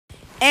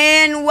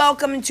And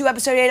welcome to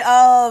episode 8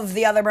 of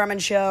The Other Berman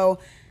Show.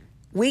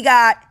 We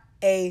got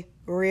a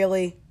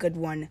really good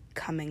one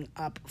coming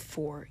up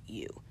for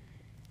you.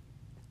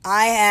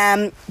 I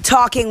am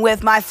talking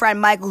with my friend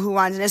Michael, who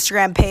runs an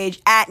Instagram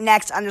page at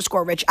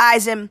 @next_Rich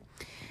Eisen.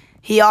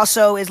 He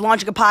also is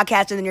launching a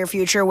podcast in the near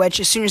future,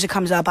 which as soon as it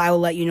comes up, I will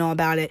let you know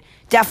about it.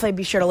 Definitely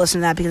be sure to listen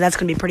to that because that's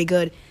going to be pretty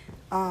good.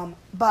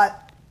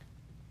 But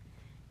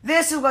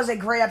this was a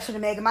great episode to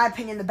make. In my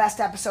opinion, the best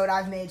episode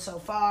I've made so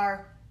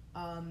far.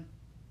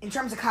 In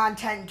terms of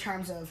content, in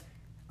terms of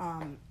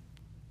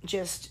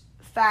just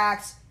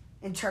facts,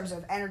 in terms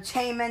of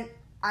entertainment,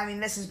 I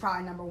mean, this is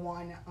probably number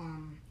one.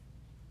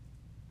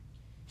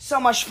 So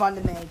much fun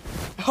to make.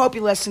 I hope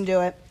you listen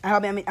to it. I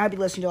hope you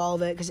listen to all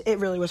of it because it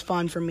really was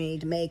fun for me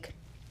to make.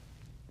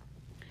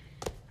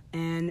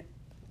 And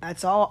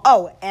that's all.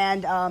 Oh,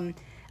 and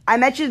I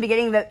mentioned in the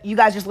beginning that you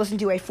guys just listened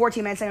to a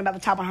 14-minute segment about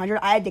the top 100.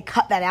 I had to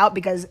cut that out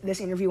because this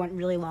interview went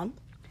really long.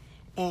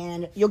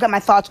 And you'll get my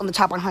thoughts on the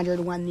top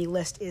 100 when the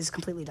list is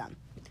completely done.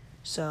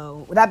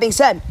 So, with that being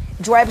said,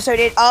 enjoy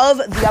episode 8 of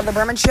The Other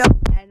Berman Show.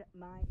 And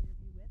my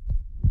interview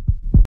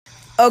with...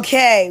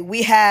 Okay,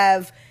 we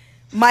have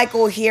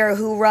Michael here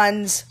who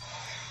runs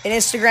an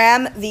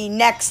Instagram.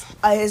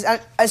 His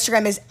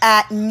Instagram is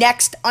at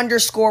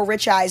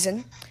 @next_Rich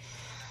Eisen.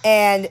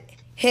 And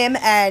him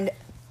and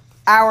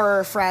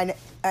our friend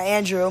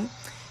Andrew,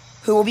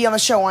 who will be on the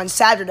show on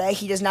Saturday.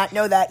 He does not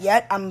know that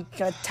yet. I'm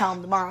going to tell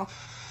him tomorrow.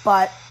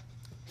 But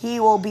he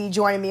will be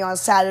joining me on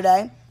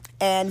Saturday.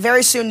 And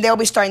very soon they'll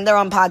be starting their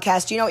own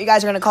podcast. Do you know what you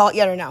guys are going to call it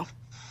yet or no?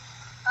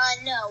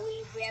 No,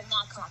 we have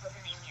not come up with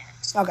a name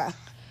yet. Okay.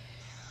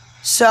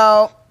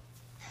 So,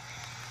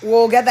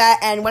 we'll get that.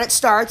 And when it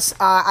starts,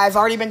 I've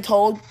already been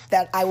told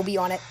that I will be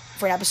on it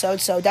for an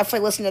episode. So,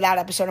 definitely listen to that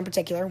episode in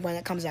particular when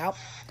it comes out.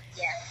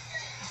 Yeah.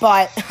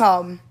 But,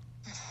 we're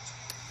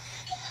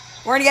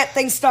going to get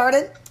things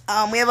started.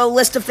 We have a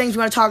list of things we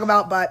want to talk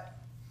about, but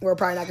we're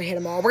probably not going to hit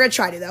them all. We're going to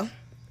try to, though.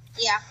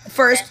 Yeah.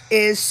 First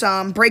is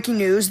some breaking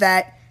news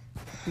that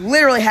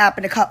literally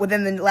happened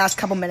within the last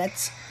couple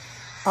minutes.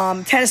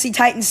 Tennessee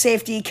Titans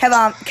safety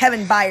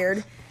Kevin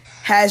Byard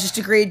has just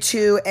agreed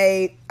to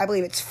I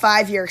believe it's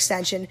 5-year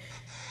extension.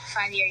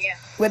 5-year, yeah.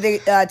 With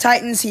the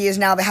Titans, he is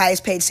now the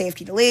highest paid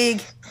safety in the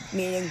league,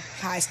 meaning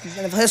highest in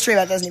NFL history.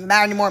 That doesn't even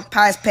matter anymore.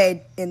 Highest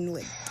paid in the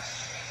league.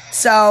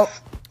 So,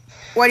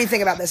 what do you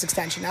think about this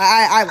extension?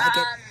 I like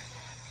it.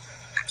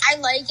 I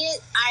like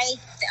it.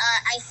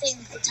 I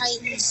think the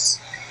Titans.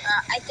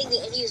 I think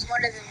that he's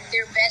one of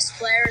their best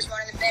players,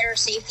 one of the better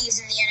safeties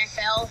in the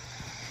NFL,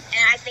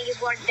 and I think he's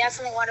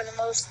definitely one of the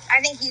most.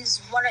 I think he's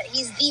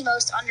the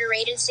most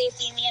underrated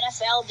safety in the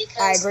NFL because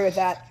I agree with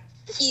that.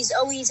 He's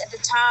always at the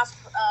top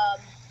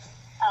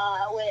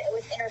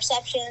with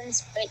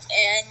interceptions,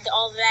 and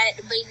all that,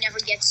 but he never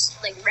gets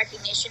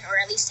recognition, or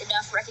at least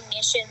enough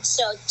recognition.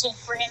 So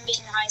for him being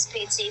the highest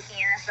paid safety in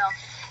the NFL,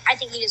 I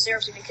think he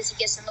deserves it because he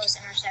gets the most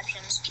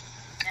interceptions.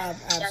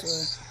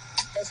 Absolutely.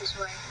 That's his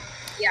way.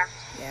 Yeah.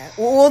 Yeah.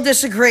 We'll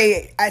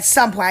disagree at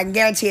some point. I can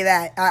guarantee you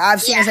that.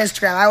 I've seen his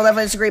Instagram. I will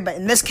definitely disagree, but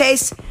in this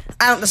case,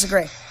 I don't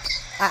disagree.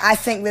 I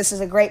think this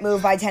is a great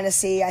move by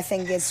Tennessee. I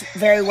think it's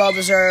very well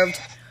deserved.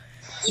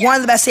 Yeah. One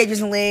of the best safeties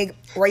in the league.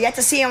 We're yet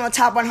to see him on the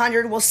top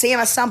 100. We'll see him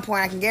at some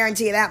point. I can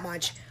guarantee you that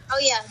much. Oh,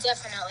 yeah,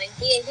 definitely.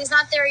 He's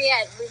not there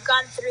yet. We've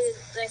gone through,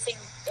 I think,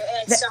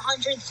 it's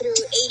 100 through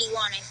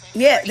 81, I think.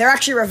 Yeah, they're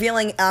actually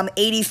revealing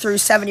 80 through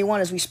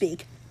 71 as we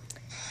speak.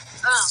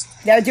 Oh.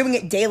 They're doing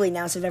it daily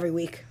now instead of every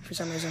week for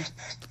some reason.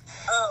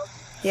 Oh.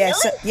 Yeah, really?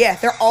 So, yeah,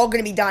 they're all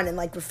going to be done in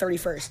the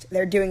 31st.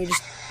 They're doing it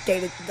just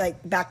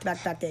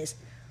back days.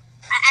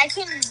 I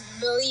couldn't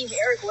believe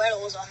Eric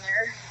Weddle was on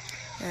there.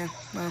 Yeah,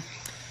 well.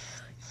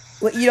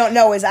 What you don't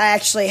know is I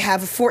actually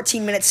have a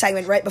 14-minute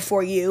segment right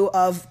before you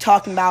of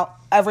talking about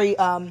every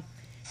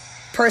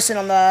person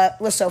on the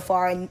list so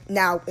far, and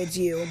now it's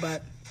you,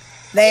 but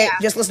they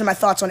just listen to my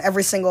thoughts on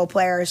every single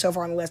player so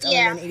far on the list, other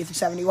than 80 through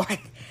 71.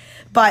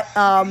 But,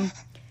 all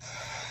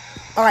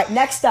right,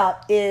 next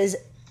up is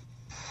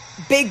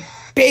big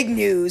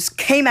news.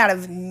 Came out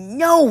of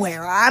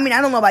nowhere. I mean,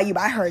 I don't know about you,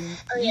 but I heard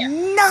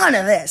none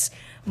of this.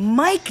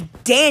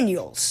 Mike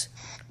Daniels,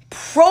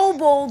 Pro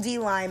Bowl D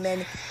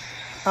lineman,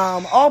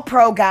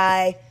 all-pro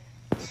guy.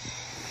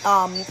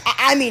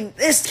 I mean,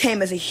 this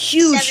came as a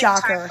huge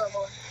shocker.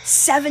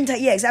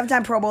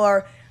 7-time Pro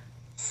Bowler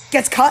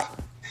gets cut.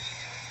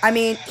 I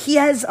mean, he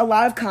has a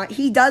lot of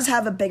he does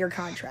have a bigger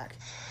contract,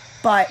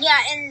 but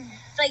and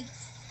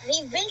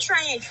they've been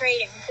trying to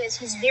trade him because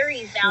he's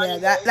very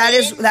valuable. Yeah,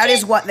 that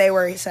is what they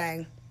were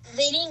saying.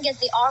 They didn't get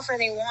the offer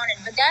they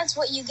wanted, but that's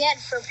what you get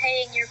for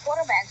paying your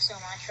quarterback so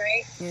much,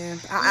 right? Yeah,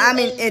 I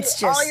mean, it's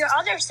just all your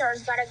other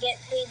stars gotta get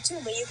paid too,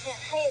 but you can't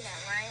pay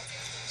them, right?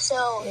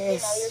 So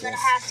you're gonna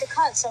have to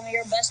cut some of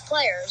your best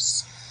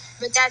players.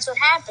 But that's what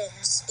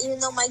happens. Even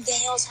though Mike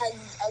Daniels had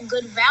a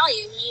good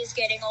value, he is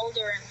getting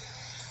older,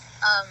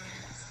 and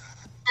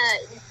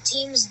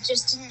teams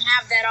just didn't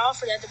have that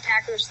offer that the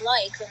Packers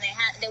liked, and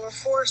they were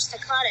forced to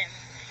cut him.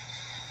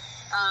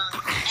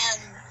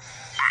 And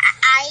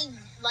I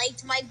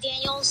liked Mike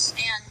Daniels,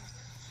 and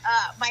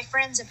my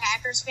friend's a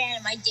Packers fan,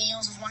 and Mike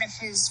Daniels was one of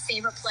his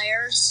favorite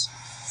players.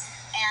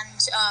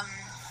 And,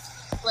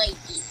 like,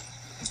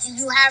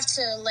 you have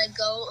to let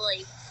go.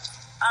 Like,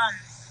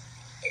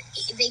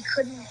 they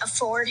couldn't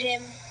afford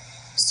him,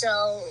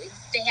 so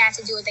they had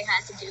to do what they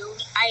had to do.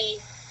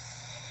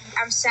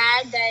 I'm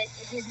sad that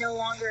he's no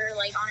longer,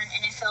 like, on an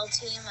NFL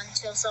team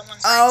until someone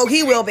signs Oh, him.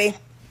 he will be.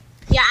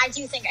 Yeah, I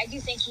do think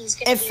he's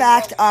going to be. In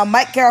fact,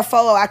 Mike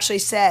Garafolo actually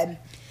said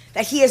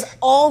that he has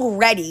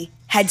already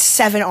had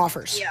 7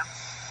 offers.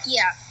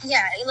 Yeah,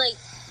 like,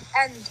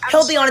 and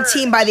He'll be on a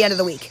team by the end of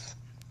the week.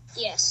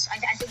 Yes, I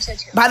think so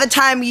too. By the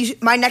time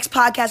my next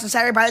podcast on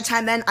Saturday, by the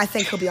time then, I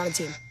think he'll be on a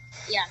team.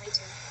 Yeah, me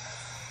too.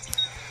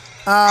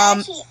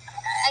 I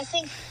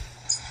think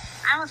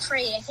I'm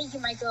afraid. I think he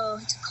might go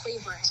to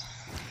Cleveland.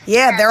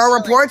 Yeah, there are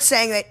reports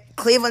saying that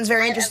Cleveland's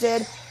very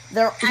interested.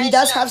 He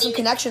does have some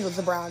connections with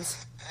the Browns.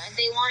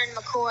 They wanted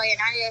McCoy,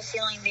 and I have a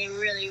feeling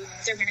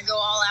they're going to go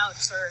all out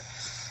for.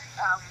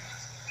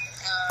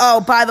 Oh,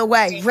 by the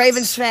way,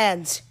 Ravens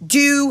fans,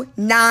 do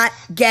not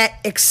get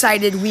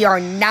excited. We are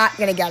not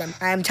going to get him.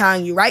 I am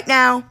telling you right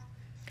now.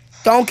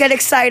 Don't get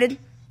excited.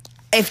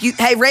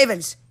 Hey,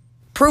 Ravens,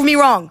 prove me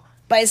wrong,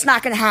 but it's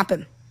not going to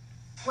happen.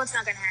 What's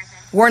not going to happen?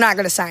 We're not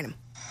going to sign him.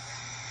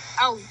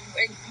 Oh,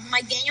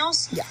 Mike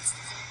Daniels? Yeah.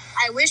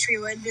 I wish we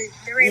would, but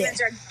the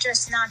Ravens are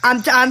just not.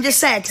 I'm just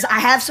saying, because I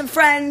have some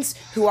friends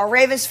who are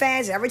Ravens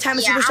fans, and every time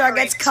a superstar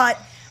gets cut,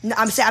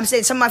 I'm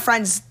saying some of my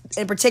friends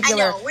in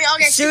particular, I know, we all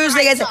get as soon as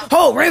they get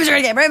Ravens are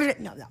going to get Ravens.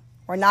 No.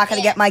 We're not going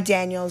to get Mike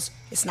Daniels.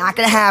 It's not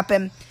going to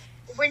happen.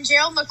 When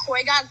Gerald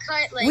McCoy got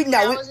cut,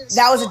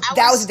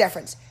 that was a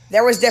difference.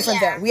 There was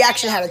different there. We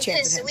actually had a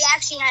chance with him. We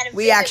actually had a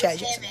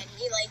chance with him, and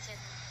he liked it.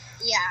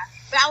 Yeah,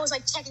 but I was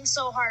like checking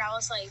so hard. I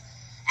was like,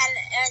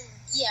 and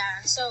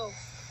yeah. So,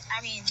 I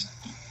mean,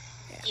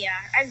 yeah.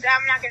 I'm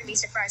not gonna be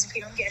surprised if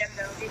we don't get him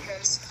though,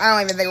 because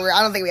I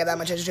don't think we have that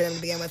much interest in him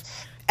to begin with.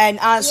 And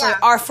honestly,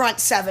 our front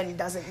 7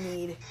 doesn't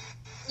need.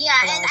 Yeah,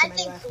 and I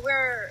think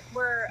we're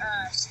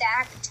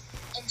stacked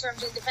in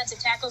terms of defensive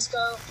tackles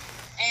go,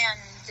 and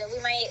we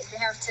might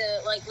have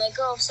to like let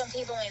go of some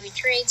people, maybe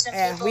trade some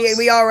people.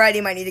 We already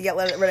might need to get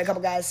rid of a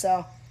couple guys.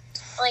 So,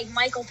 like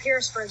Michael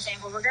Pierce, for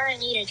example, we're gonna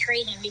need to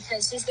trade him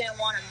because he's gonna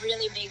want a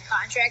really big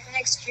contract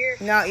next year.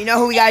 No, you know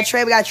who we gotta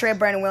trade? We gotta trade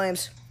Brandon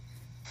Williams.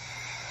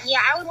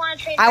 Yeah, I would want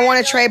to trade. I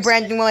want to trade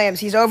Brandon Williams.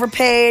 He's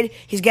overpaid.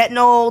 He's getting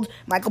old.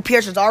 Michael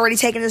Pierce has already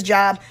taken his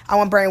job. I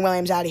want Brandon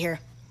Williams out of here.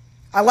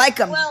 I like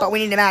him, but we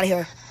need him out of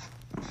here.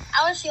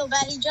 I would feel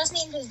bad. He just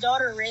named his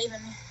daughter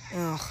Raven. Oh,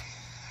 really?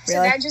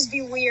 So that'd just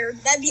be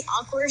weird. That'd be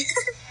awkward.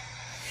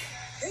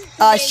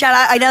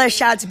 Another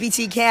shout out to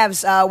BT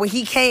Camps. When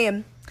he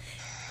came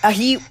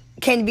to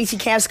BT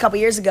Camps a couple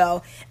years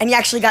ago, and he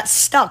actually got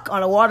stuck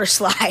on a water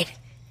slide.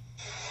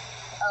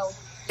 Oh.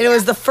 And it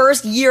was the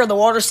first year the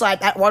water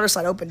slide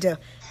opened too.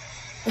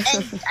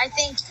 And I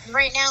think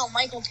right now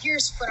Michael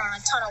Pierce put on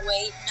a ton of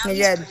weight. Now he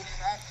did.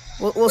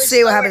 We'll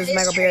see what happens with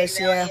Michael Pierce.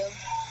 Yeah.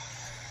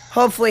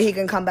 Hopefully he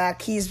can come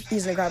back. He's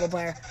an incredible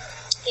player.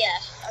 Yeah.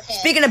 Okay.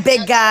 Speaking of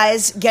big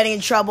guys getting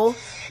in trouble,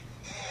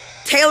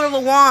 Taylor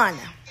Lewan,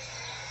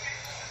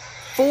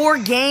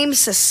 4-game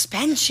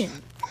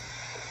suspension.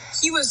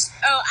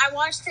 I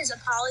watched his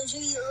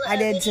apology. I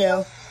did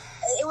video. too.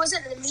 It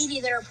wasn't the media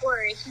that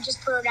reported it. He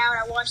just put it out.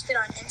 I watched it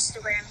on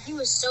Instagram. He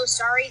was so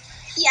sorry.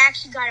 He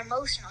actually got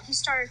emotional. He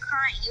started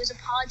crying. He was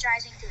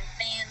apologizing to the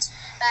fans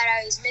about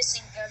how he's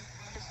missing the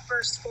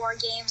first 4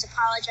 games,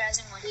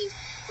 apologizing what he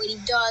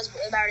does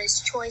about his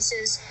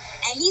choices.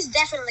 And he's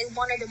definitely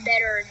one of the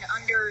better and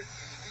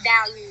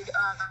undervalued,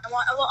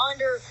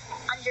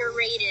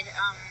 underrated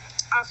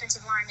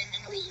offensive linemen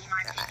in the league, in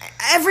my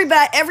opinion.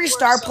 Every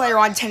star player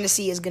on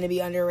Tennessee is going to be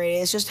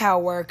underrated. It's just how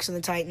it works in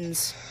the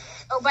Titans.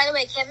 Oh, by the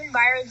way, Kevin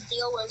Byard's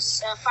deal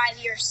was 5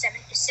 years,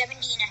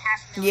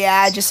 $70.5 million. Yeah,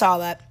 I just saw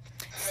that.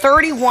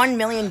 $31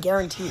 million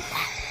guaranteed.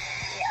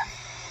 Yeah.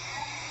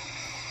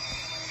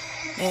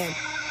 Man,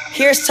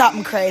 here's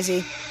something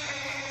crazy.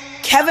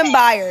 Kevin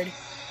Byard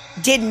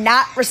did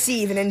not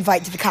receive an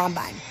invite to the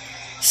Combine.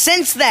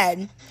 Since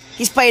then,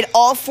 he's played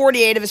all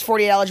 48 of his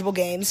 48 eligible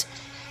games.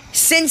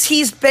 Since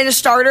he's been a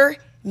starter,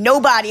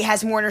 nobody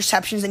has more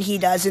interceptions than he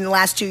does in the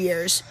last 2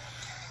 years.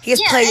 And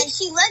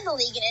he led the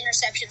league in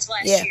interceptions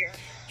last year.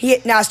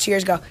 Now it's 2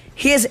 years ago.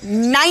 He has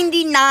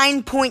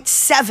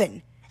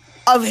 99.7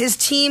 of his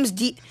team's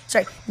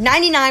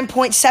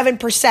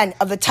 99.7%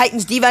 of the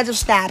Titans' defensive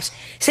snaps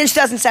since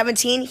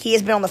 2017. He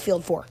has been on the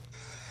field for.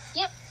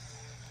 Yep.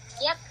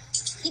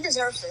 He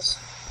deserves this.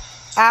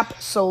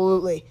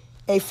 Absolutely,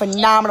 a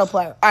phenomenal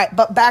player. All right,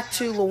 but back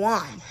to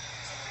Lewan.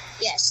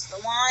 Yes,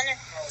 Lewan.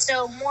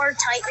 So more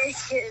Titans,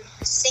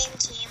 same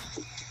team.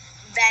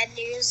 Bad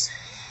news.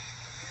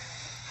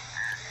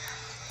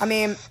 I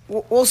mean,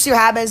 we'll see what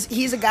happens.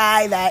 He's a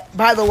guy that,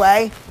 by the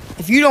way,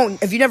 if you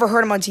never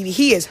heard him on TV,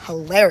 he is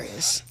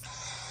hilarious.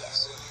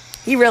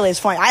 Yes. He really is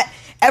funny.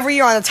 Every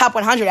year on the top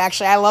 100,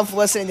 actually, I love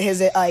listening to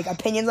his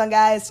opinions on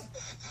guys.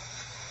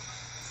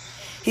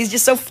 He's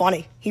just so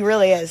funny. He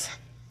really is.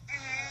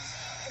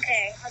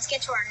 Okay, let's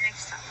get to our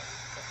next topic.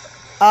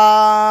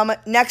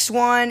 Next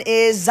one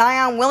is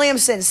Zion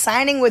Williamson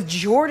signing with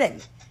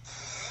Jordan.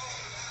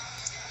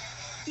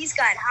 He's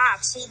got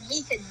hops.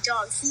 He could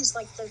dunk. He's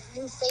like the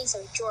new face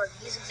of Jordan.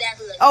 He's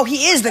exactly like. Oh,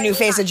 he is the new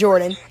face of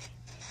Jordan.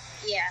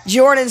 Yeah.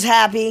 Jordan's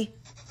happy.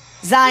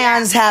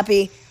 Zion's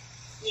happy.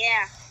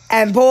 Yeah.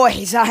 And boy,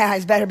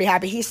 Zion's better be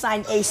happy. He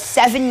signed a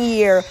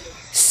 7-year,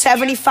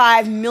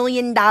 $75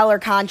 million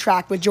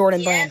contract with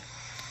Jordan Brand.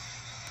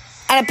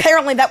 And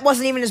apparently that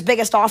wasn't even his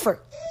biggest offer.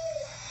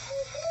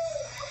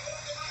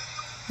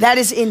 That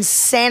is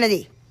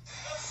insanity.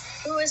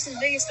 Who is his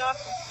biggest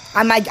offer?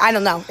 I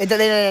don't know. They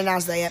didn't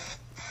announce that yet.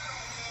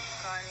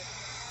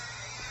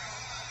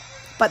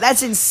 But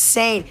that's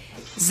insane.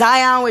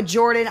 Zion with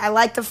Jordan. I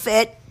like the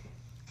fit.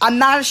 I'm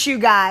not a shoe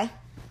guy.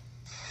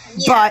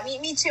 Yeah,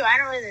 but me too. I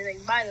don't really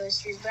buy those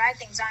shoes, but I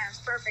think Zion's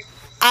perfect.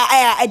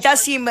 It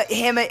does seem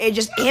him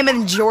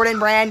and Jordan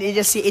Brand. It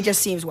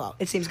just seems well.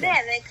 It seems good.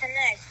 Yeah, they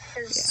connect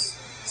because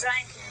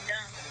Zion can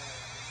dunk.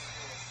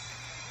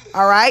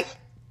 All right.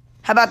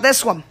 How about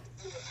this one?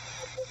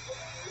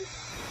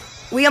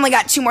 We only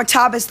got 2 more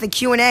topics in the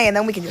Q&A, and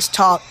then we can just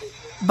talk.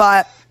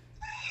 But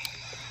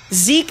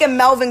Zeke and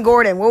Melvin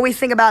Gordon, what do we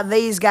think about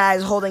these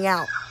guys holding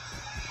out?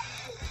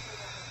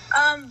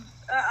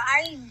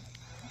 I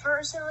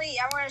personally,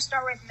 I want to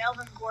start with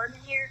Melvin Gordon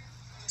here.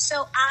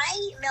 So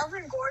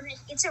Melvin Gordon,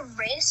 it's a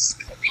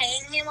risk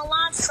paying him a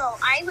lot, so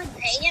I would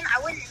pay him. I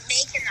wouldn't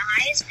make him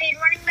the highest paid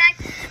running back,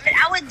 but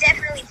I would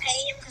definitely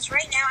pay him because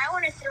right now I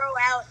want to throw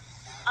out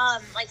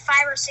like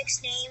 5 or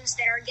 6 names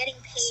that are getting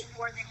paid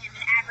more than him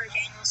in average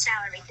annual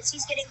salary because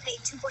he's getting paid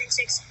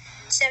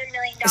 $2.67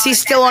 million. Is he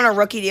still on a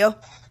rookie deal?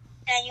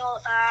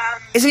 Annual.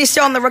 Isn't he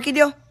still on the rookie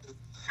deal?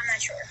 I'm not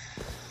sure.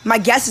 My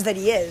guess is that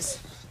he is.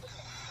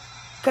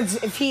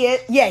 Because if he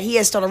is, he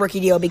is still on a rookie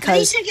deal because... But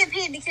he should get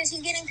paid because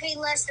he's getting paid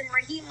less than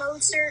Raheem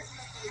Mostert,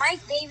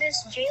 Mike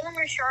Davis, Jalen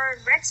Richard,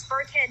 Rex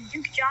Burkhead,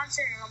 Duke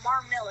Johnson, and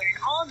Lamar Miller. And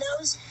all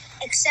those,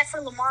 except for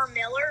Lamar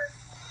Miller,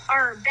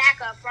 are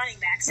backup running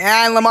backs.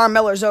 And Lamar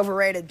Miller's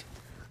overrated.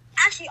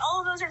 Actually, all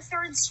of those are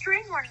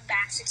third-string running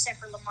backs except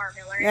for Lamar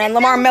Miller. And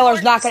Lamar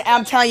Miller's not going to...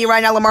 I'm telling you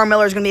right now, Lamar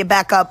Miller's going to be a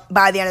backup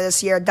by the end of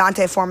this year.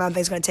 Dante Foreman, I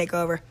think, is going to take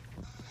over.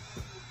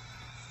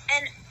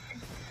 And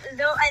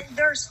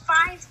there's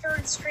 5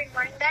 third-string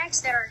running backs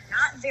that are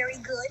not very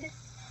good,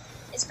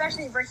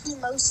 especially Raheem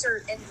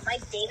Mostert and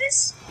Mike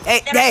Davis.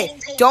 Hey,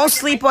 don't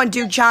sleep on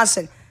Duke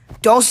Johnson.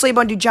 Don't sleep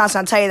on Duke Johnson,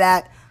 I'll tell you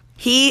that.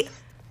 He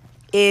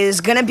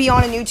is going to be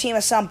on a new team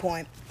at some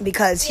point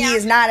because he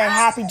is not a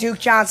happy Duke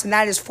Johnson.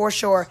 That is for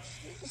sure.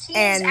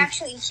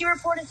 He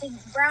reported to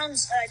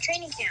Brown's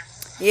training camp.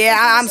 Yeah,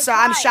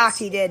 I'm shocked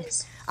he did.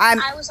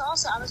 I was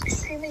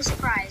extremely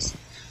surprised.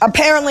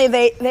 Apparently,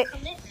 Commitment.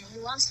 He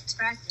wants to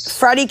practice.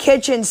 Freddie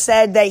Kitchens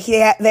said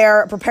that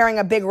they're preparing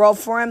a big role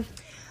for him.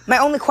 My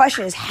only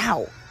question is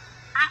how.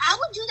 I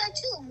would do that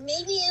too.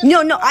 Maybe.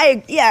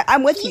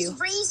 I'm with you. He's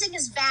raising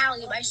his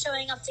value by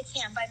showing up to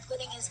camp, by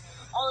putting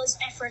all his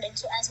effort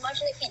into as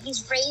much as he can.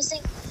 He's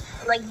raising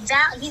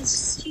that.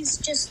 He's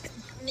just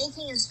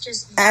making his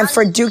just. And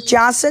for Duke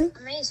Johnson,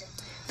 amazing.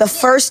 The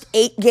first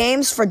 8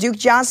 games for Duke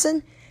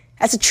Johnson,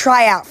 that's a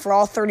tryout for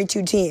all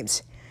 32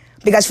 teams.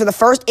 Because for the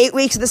first 8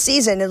 weeks of the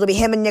season, it'll be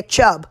him and Nick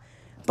Chubb.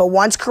 But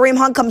once Kareem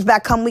Hunt comes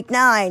back come week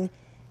 9,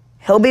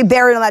 he'll be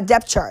buried on that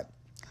depth chart.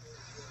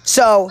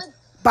 So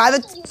by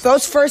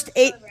those first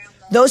 8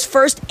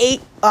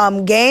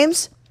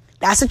 games,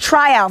 that's a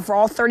tryout for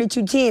all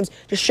 32 teams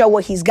to show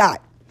what he's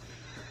got.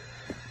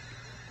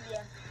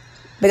 Yeah.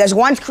 Because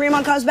once Kareem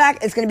Hunt comes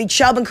back, it's going to be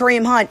Chubb and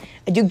Kareem Hunt,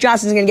 and Duke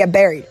Johnson's going to get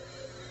buried.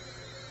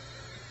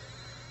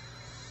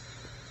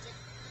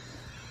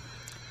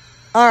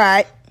 All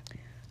right.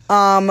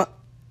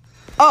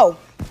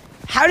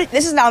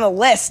 This is not on the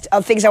list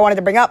of things I wanted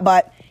to bring up,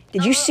 but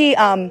did you see?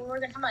 We're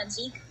going to talk about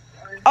Zeke.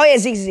 Oh yeah,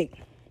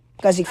 Zeke.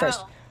 Go Zeke first.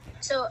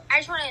 So I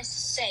just want to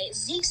say,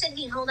 Zeke said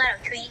he'd hold out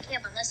of training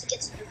camp unless he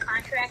gets a new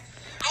contract.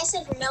 I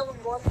said for Melvin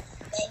Gordon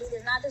that he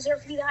does not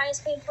deserve to be the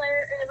highest paid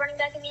player running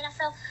back in the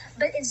NFL,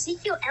 but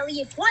Ezekiel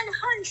Elliott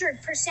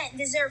 100%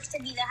 deserves to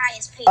be the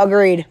highest paid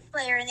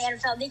player in the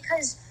NFL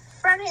because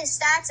from his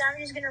stats, I'm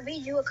just going to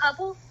read you a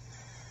couple.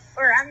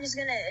 Or I'm just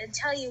going to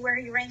tell you where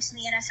he ranks in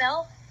the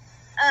NFL.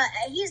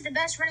 He is the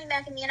best running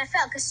back in the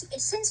NFL because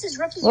since his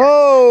rookie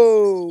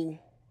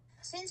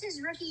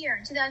year,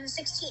 in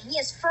 2016, he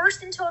is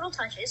first in total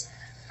touches,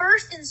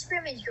 first in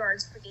scrimmage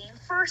yards per game,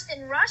 first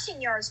in rushing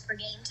yards per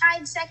game,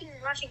 tied second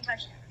in rushing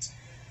touchdowns,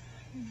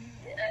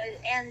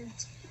 and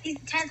he's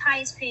 10th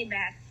highest paid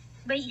back.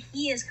 But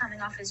he is coming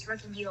off his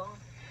rookie deal.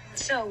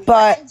 So,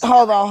 but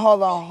hold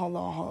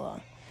on.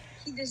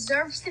 He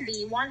deserves to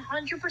be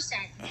 100%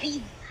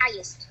 the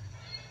highest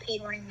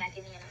paid running back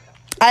in the NFL.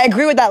 I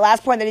agree with that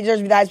last point that he deserves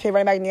to be the highest paid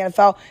running back in the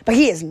NFL, but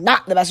he is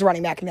not the best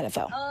running back in the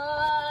NFL.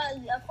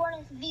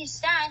 According to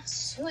these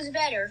stats, who's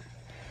better?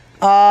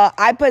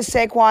 I put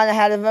Saquon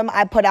ahead of him.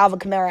 I put Alvin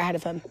Kamara ahead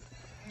of him.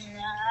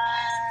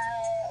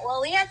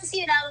 Well, we have to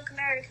see what Alvin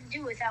Kamara can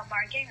do without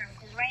Mark Ingram,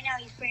 because right now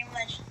he's pretty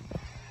much...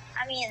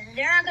 I mean,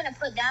 they're not going to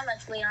put that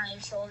much weight on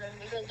his shoulders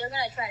because they're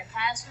going to try to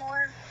pass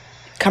more.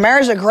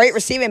 Kamara's a great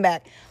receiving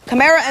back.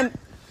 Kamara and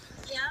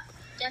Yeah,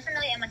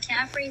 definitely. And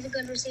McCaffrey's a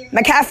good receiver.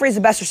 McCaffrey's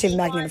the best receiving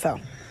back in the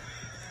NFL.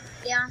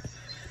 Yeah.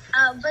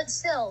 But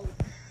still,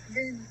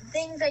 the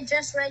things I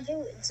just read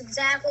you, it's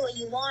exactly what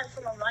you want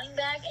from a running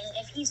back.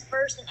 And if he's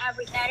first in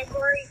every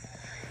category,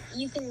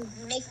 you can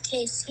make the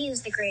case he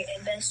is the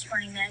best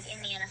running back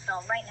in the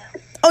NFL right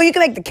now. Oh, you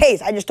can make the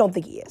case. I just don't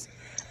think he is.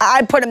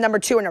 I'd put him number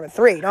 2 or number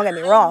 3. Don't get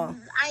me wrong.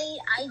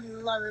 I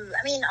love him.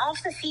 I mean,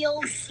 off the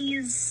field,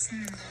 he's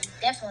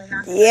definitely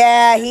not.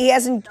 Yeah, he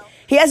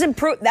hasn't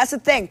proved. That's the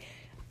thing.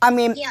 I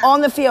mean,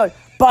 on the field.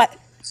 But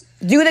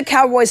do the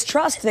Cowboys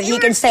trust that he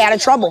can stay out of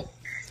trouble?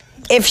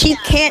 If he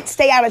can't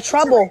stay out of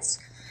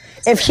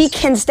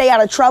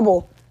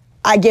trouble,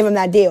 I give him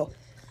that deal.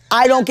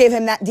 I don't give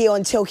him that deal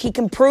until he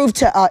can prove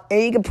to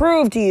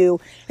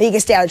you that he can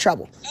stay out of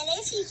trouble. And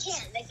if he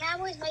can't, the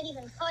Cowboys might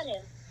even cut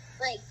him,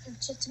 like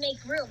to make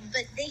room.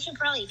 But they should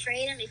probably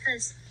trade him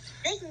because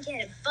they can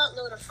get a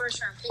buttload of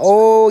first-round picks.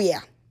 Oh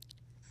yeah.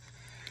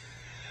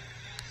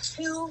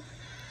 2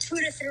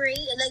 to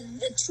 3, like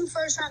the 2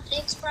 first-round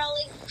picks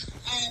probably,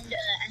 and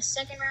a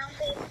second-round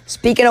pick.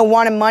 Speaking of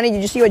wanting money,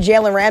 did you see what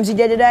Jalen Ramsey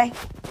did today?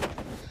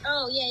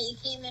 Oh yeah, he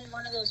came in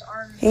one of those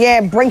arms.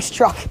 Yeah, Brinks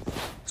truck.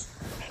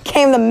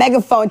 Came the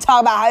megaphone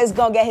talking about how he's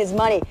gonna get his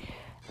money.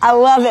 I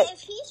love it.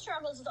 If he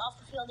struggles with off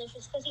the field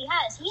issues, because he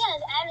has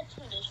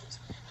attitude issues.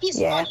 He's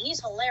funny, he's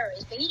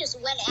hilarious, but he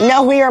just went. You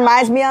know who he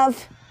reminds me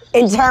of?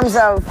 In terms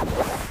of,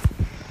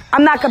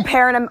 I'm not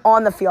comparing him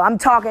on the field. I'm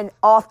talking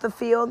off the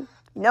field.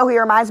 You know who he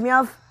reminds me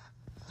of?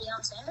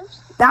 Deion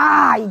Sanders.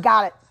 You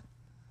got it.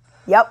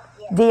 Yep,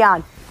 yeah.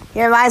 Deion.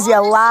 He reminds me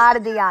a lot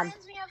of Deion.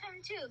 Reminds me of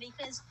him too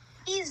because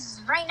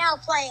he's right now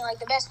playing like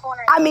the best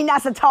corner. I mean,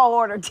 that's a tall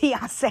order,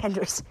 Deion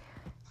Sanders.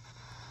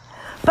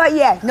 But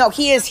yeah, no,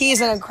 he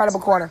is an incredible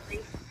corner.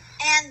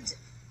 And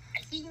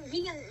he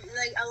can,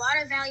 like, a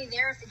lot of value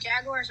there if the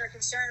Jaguars are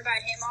concerned about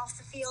him off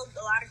the field.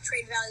 A lot of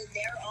trade value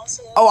there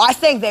also. Oh, I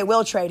think they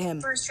will trade him.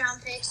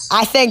 First-round picks.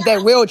 I think they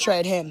will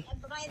trade him.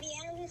 But by the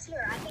end of this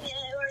year, I think or in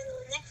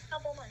the next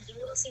couple months, you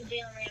will see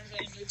Jalen Ramsey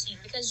on a new team.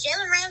 Because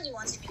Jalen Ramsey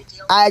wants a new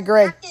deal. I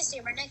agree. Not this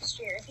year, but next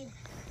year. If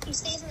he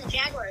stays in the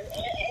Jaguars,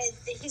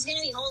 he's going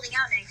to be holding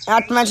out next year.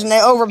 Not to mention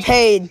they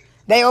overpaid.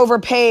 They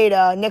overpaid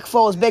Nick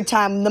Foles big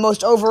time, the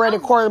most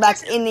overrated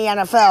quarterback in the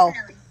NFL.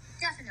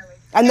 Definitely.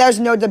 And there's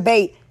no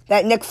debate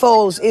that Nick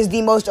Foles is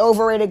the most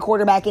overrated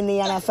quarterback in the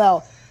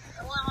NFL.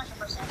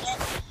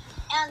 100%.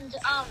 And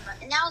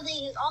now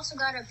they also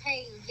got to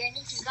pay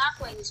Yannick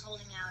Ngakoue, who's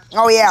holding out.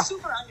 Oh, yeah. He's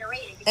super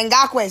underrated.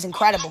 Ngakoue is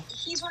incredible.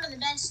 He's one of the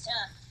best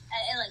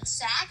like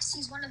sacks.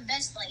 He's one of the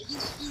best, like,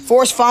 he's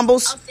forced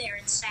fumbles. Up there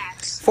in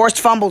sacks. Forced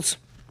fumbles.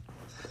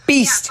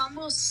 Beast. Yeah,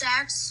 fumbles,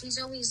 sacks. He's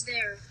always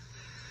there.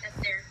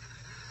 Up there.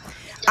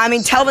 I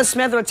mean, Telvin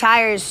Smith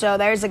retires, so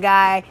there's a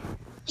guy.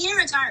 He didn't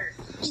retire.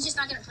 He's just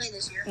not going to play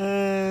this year.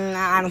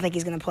 I don't think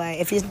he's going to play.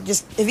 If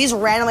he's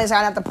randomly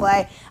deciding not to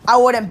play, I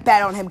wouldn't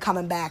bet on him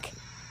coming back.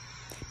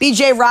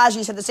 B.J.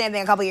 Raji said the same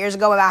thing a couple years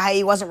ago about how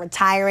he wasn't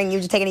retiring. He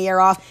was just taking a year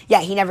off.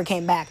 Yeah, he never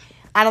came back.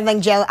 I don't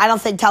think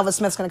Telvin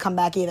Smith's going to come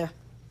back either.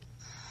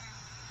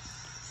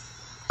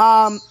 Okay.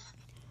 All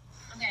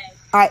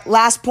right,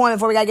 last point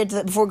before we go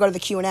to the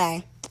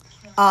Q&A.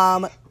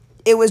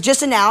 It was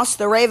just announced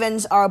the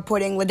Ravens are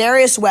putting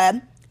Ladarius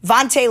Webb,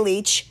 Vontae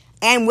Leach,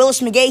 and Willis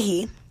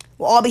McGahee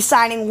will all be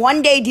signing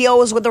one-day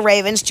deals with the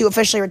Ravens to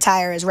officially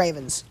retire as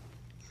Ravens.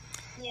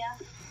 Yeah.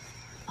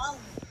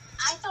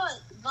 I thought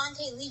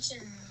Vontae Leach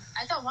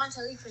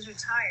was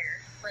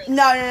retired. Like,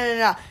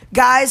 No.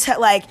 Guys,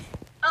 like...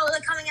 Oh,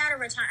 like coming out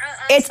of retirement.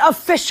 It's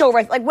official.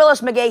 Like,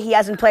 Willis McGahee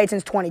hasn't played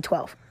since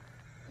 2012.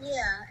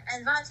 Yeah,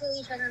 and Vontae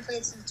Leach hasn't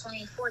played since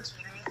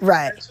 2014,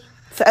 right? Right.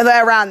 So,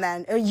 around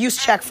then. Use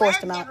check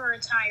forced him out. Never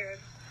retired.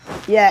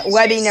 Yeah,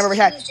 Webby never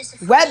retired.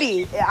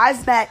 Webby,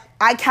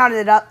 I counted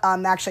it up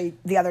actually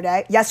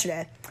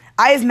yesterday.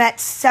 I have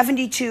met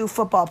 72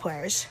 football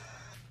players,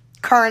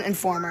 current and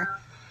former.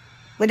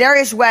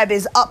 Ladarius Webb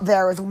is up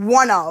there with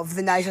one of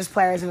the nicest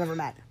players I've ever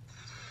met.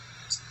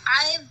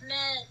 I've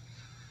met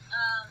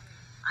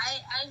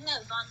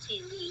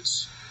Vontae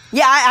Leach.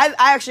 Yeah,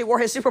 I actually wore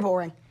his Super Bowl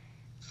ring.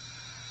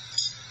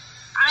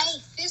 I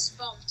fist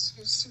bumped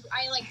him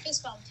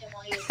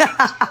while he was wearing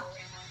his Super Bowl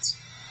ring once.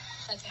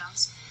 That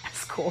counts.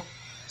 That's cool.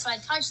 So I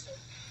touched him.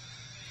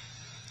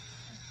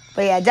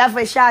 But yeah,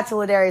 definitely shout out to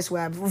Ladarius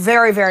Webb.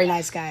 Very, very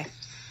nice guy.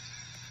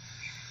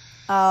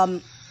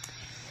 So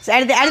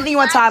anything you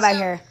want to talk about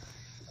here?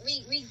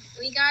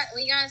 We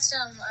got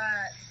some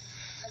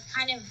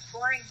kind of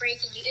boring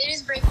breaking news. It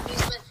is breaking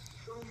news, but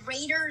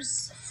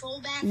Raiders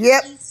fullback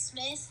Keith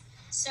Smith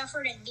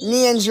suffered a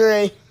knee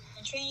injury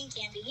in training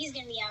camp. He's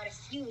going to be out a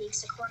few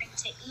weeks, according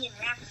to Ian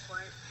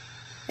Rappaport.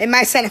 They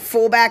might sign a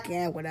fullback.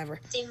 Yeah, whatever.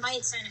 They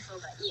might sign a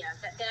fullback. Yeah,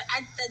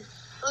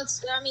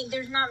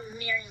 there's not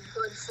many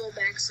good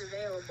fullbacks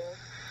available.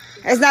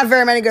 There's not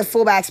very many good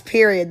fullbacks,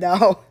 period,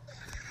 though.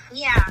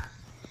 Yeah.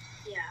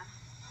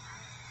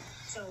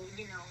 So, not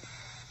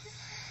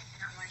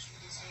much you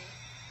can say.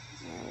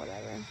 Yeah,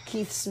 whatever.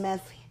 Keith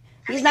Smith.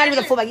 He's not even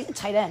a fullback. He's a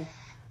tight end.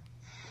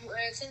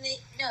 can they?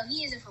 No,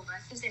 he is a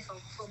fullback. He's their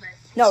fullback.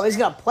 No, he's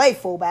gonna play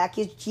fullback.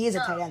 He is a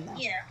tight end though.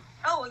 Yeah.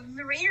 Oh,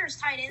 the Raiders'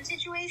 tight end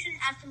situation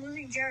after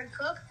moving Jared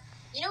Cook.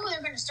 You know who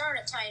they're going to start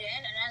at tight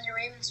end, and as a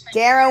Ravens fan,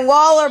 Darren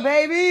Waller,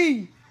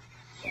 baby.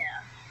 Yeah.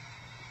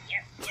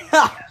 Yep.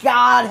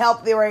 God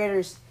help the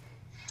Raiders.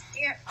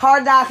 Yep.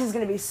 Hard Knocks is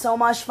gonna be so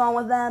much fun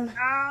with them.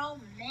 Oh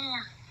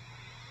man,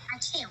 I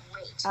can't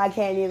wait. I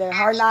can't either.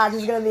 Hard Knocks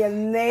is gonna be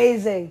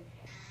amazing.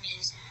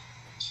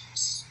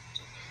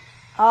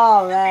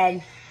 Oh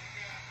man.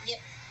 Yep.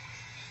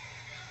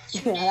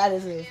 Yeah, that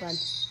is really fun.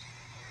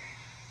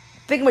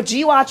 Thinking, what do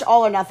you watch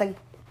All or Nothing?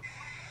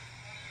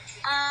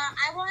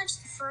 I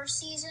watched the first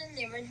season,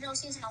 the original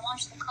season. I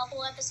watched a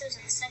couple episodes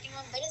of the second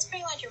one, but it's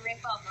pretty much a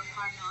rip-off of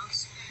Hard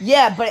Knocks.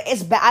 Yeah, but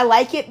I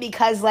like it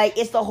because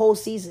it's the whole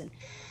season.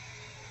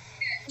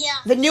 Yeah.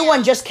 The new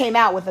one just came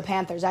out with the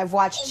Panthers. I've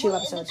watched 2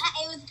 episodes.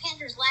 It was the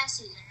Panthers last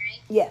season,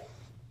 right? Yeah.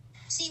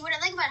 See, what I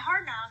like about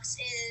Hard Knocks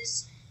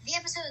is the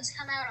episodes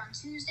come out on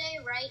Tuesday,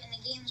 right? And the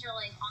games are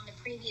on the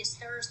previous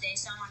Thursday,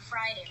 some on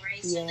Friday,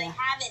 right? So they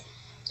have it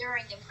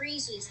during the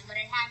preseason, but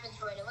it happens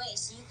right away.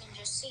 So you can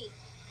just see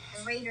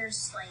the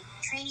Raiders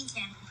training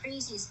camp and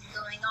preseason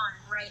going on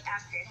right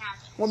after it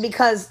happens. Well,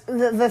 because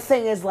the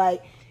thing is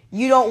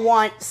you don't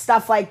want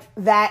stuff like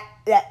that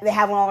they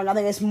have on All or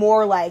Nothing. It's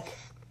more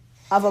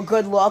of a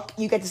good look.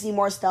 You get to see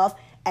more stuff,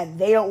 and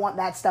they don't want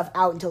that stuff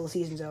out until the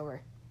season's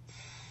over.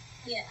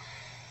 Yeah.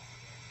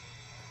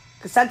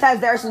 Because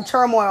sometimes there's some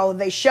turmoil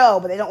they show,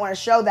 but they don't want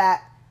to show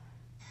that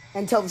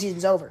until the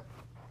season's over.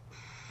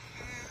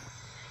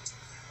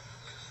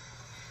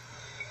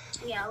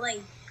 Yeah,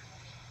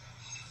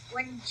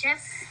 when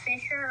Jeff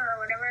Fisher or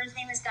whatever his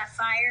name is got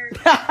fired,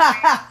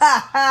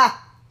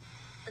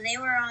 they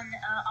were on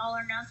All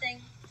or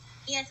Nothing.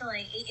 He had to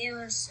it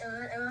was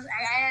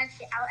I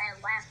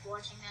laughed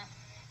watching that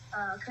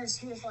because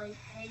he was like,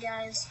 "Hey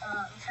guys,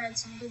 I've had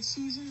some good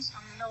seasons.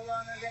 I'm no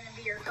longer going to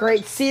be your coach."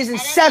 Great season,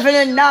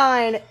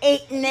 7-9,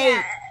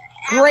 8-8.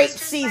 Great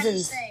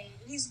seasons.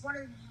 He's one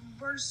of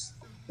the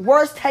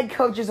worst head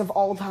coaches of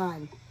all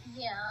time.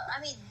 Yeah, I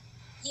mean,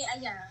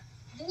 yeah.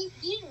 He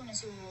didn't win a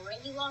Super Bowl, right?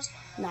 He lost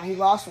one. Right? No, he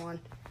lost one.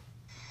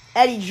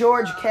 Eddie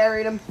George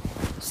carried him.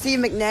 Steve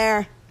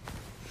McNair.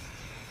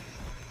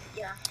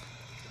 Yeah.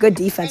 Good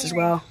defense as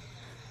well.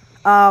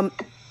 We got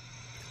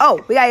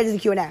to do the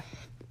Q&A.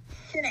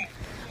 Q&A.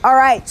 All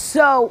right,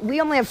 so we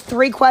only have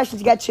 3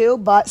 questions to get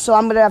to, so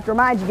I'm going to have to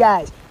remind you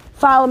guys.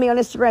 Follow me on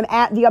Instagram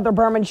at The Other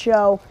Berman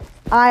Show.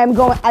 I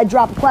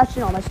drop a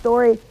question on my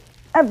story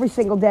every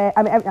single day.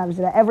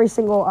 Every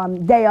single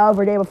day of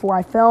or day before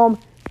I film.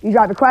 You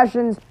drop your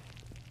questions.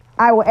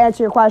 I will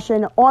answer your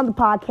question on the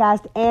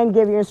podcast and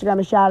give your Instagram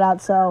a shout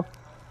out. So,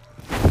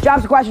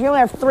 drop the question. We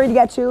only have 3 to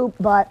get to,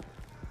 but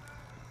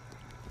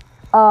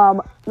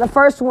the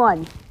first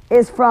one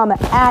is from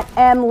at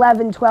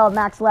M1112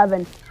 Max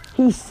 11.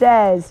 He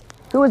says,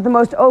 "Who is the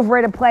most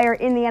overrated player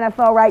in the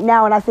NFL right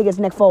now?" And I think it's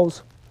Nick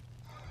Foles.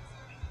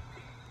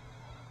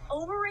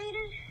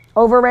 Overrated?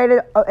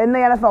 Overrated in the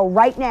NFL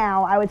right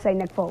now, I would say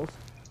Nick Foles.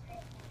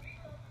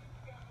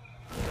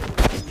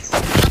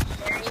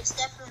 He's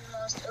definitely the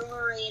most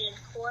overrated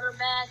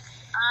quarterback.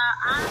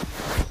 I'm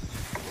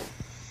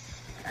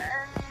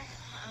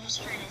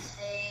just trying to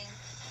think.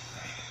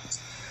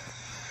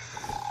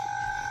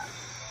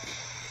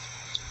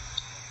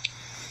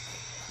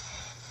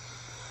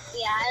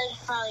 Yeah, I was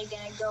probably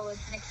going to go with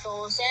Nick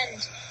Foles.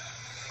 And,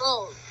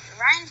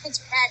 Ryan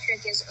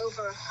Fitzpatrick is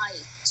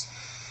overhyped.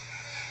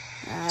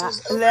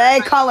 They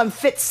call him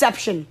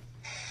Fitzception.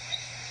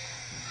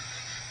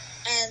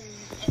 And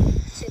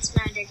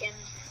Fitzmagic.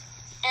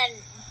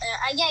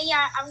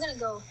 I'm going to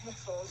go Nick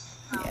Foles.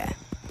 Yeah.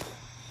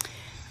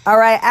 All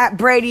right, at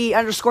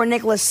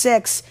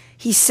Brady_Nicholas6,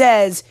 he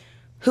says,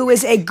 "Who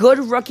is a good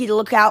rookie to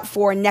look out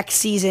for next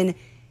season?"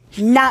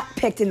 Not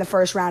picked in the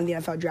first round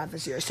of the NFL draft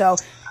this year. So,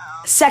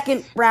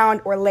 second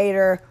round or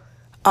later.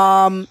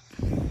 Can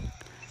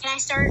I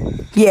start?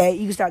 Yeah,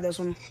 you can start this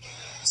one.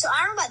 So,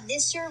 I don't know about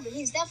this year, but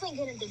he's definitely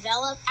going to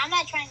develop. I'm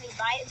not trying to be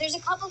biased. There's a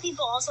couple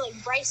people also,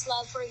 like Bryce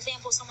Love, for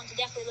example, someone to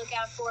definitely look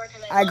out for.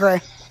 I agree.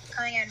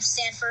 Coming out of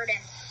Stanford, and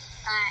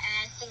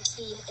I think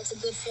it's a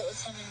good fit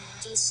with him in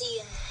D.C.,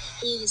 and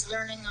he's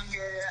learning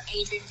under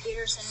Adrian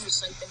Peterson,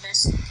 who's the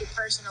best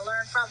person to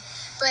learn from.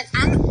 But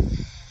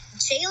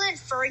Jalen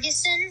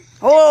Ferguson.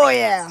 Oh,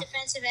 yeah.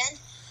 Defensive end.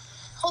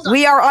 Hold on.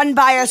 We are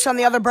unbiased on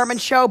the Other Berman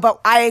Show,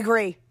 but I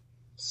agree.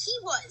 He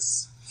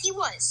was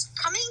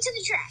coming into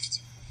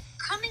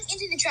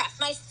the draft,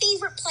 my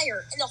favorite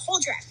player in the whole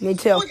draft. Me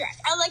too. Whole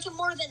draft. I like him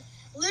more than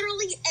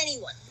literally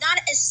anyone. Not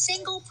a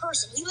single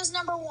person. He was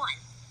number 1.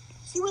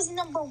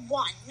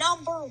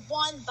 Number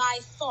one by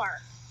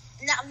far.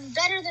 Not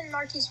better than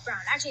Marquise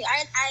Brown. Actually,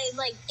 I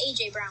like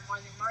AJ Brown more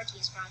than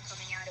Marquise Brown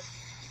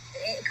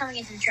coming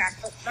into the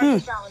draft. But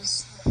Marquise Brown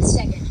was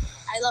second.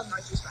 I love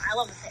Marquise Brown. I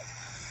love the pick.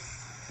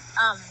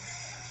 I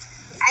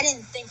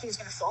didn't think he was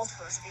going to fall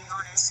for us, being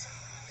honest.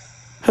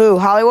 Who,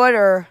 Hollywood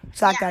or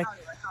that guy?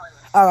 Hollywood.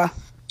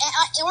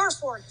 Or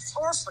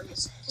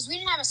Ferguson, because we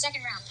didn't have a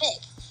second round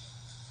pick.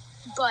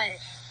 But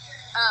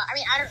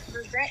I don't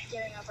regret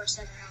giving up our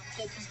second-round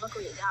pick because look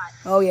what we got.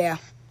 Oh, yeah.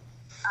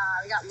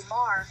 We got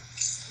Lamar.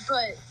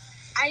 But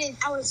I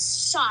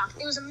was shocked.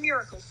 It was a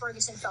miracle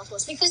Ferguson fell to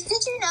us. Because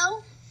did you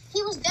know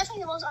he was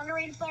definitely the most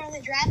underrated player in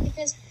the draft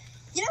because,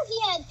 you know,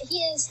 he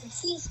has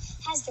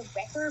the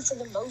record for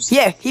the most.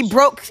 Yeah, he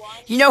broke.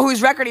 You know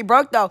whose record he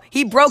broke, though?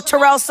 He broke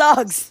Terrell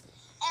Suggs.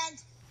 And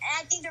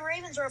I think the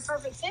Ravens were a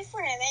perfect fit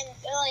for him. And,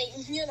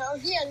 like, you know,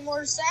 he had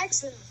more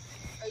sacks than,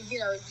 you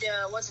know,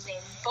 what's his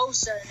name?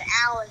 Bosa and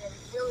Allen and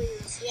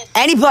Williams.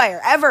 Any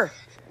player, ever.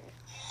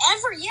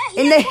 Ever, yeah.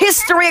 In the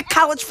history of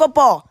college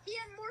football. He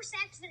had more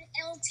sacks than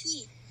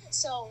LT.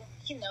 So,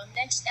 you know,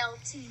 next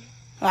LT.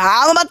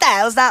 I don't know about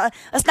that.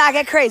 Let's not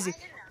get crazy.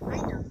 I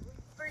know.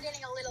 We're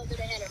getting a little bit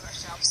ahead of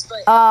ourselves.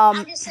 But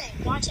I'm just saying,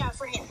 watch out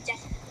for him,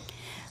 definitely.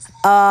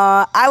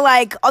 I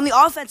like, on the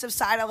offensive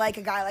side, I like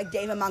a guy like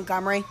David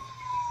Montgomery.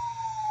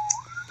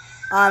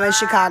 In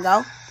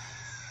Chicago.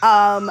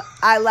 I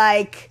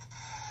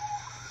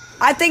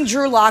think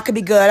Drew Lock could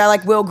be good. I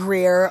like Will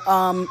Grier.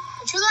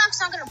 Drew Lock's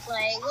not going to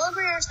play. Will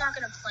Grier's not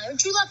going to play.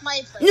 Drew Lock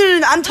might play.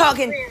 No.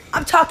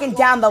 I'm talking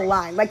down the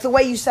line. Like the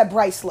way you said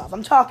Bryce Love.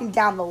 I'm talking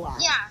down the line.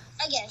 Yeah,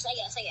 I guess.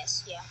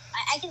 Yeah.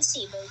 I can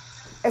see, but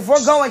if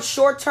we're going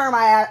short term,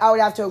 I would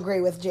have to agree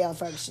with Jalen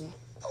Ferguson.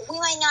 We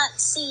might not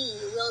see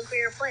Will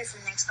Grier play for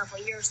the next couple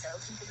of years, though.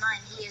 Keep in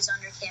mind, he is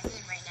under Cam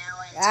Newton right now.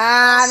 And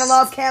I don't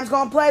know if Cam's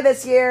going to play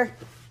this year.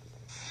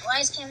 Why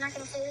is Cam not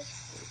going to play this?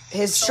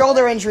 His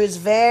shoulder injury is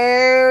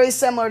very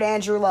similar to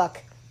Andrew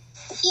Luck.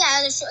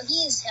 Yeah,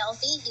 he is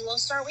healthy. He will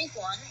start week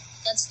 1.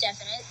 That's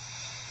definite.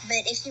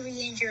 But if he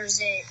re-injures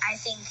it, I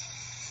think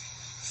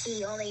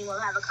he only will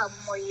have a couple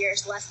more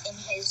years left in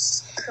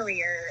his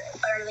career.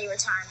 Early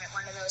retirement,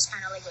 one of those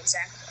kind of like what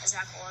Zach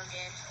Orr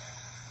did.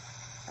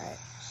 All right.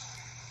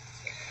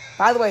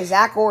 By the way,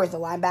 Zach Orr is the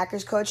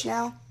linebackers coach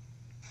now.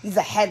 He's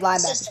the head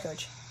linebackers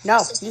coach. No,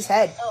 he's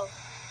head. Oh.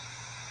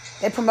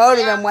 They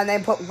promoted him when they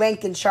put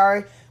Wink in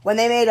charge. When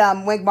they made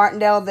Wink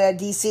Martindale the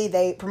DC,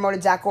 they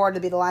promoted Zach Orr to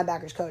be the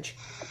linebackers coach.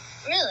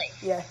 Really?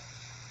 Yeah.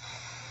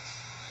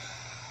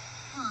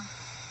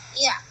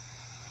 Yeah.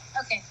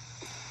 Okay.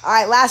 All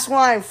right, last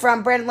one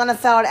from Brandon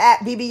Lenefeld at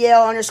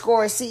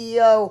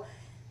BBL_CEO.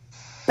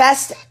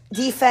 Best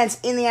defense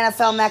in the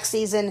NFL next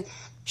season.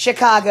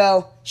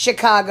 Chicago.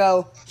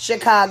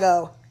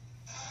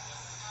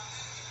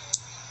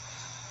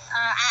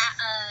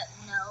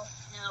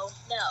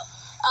 No.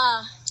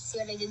 See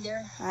what I did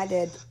there? I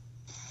did.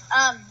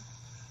 I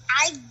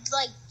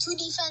like 2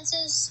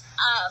 defenses.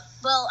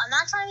 Well, I'm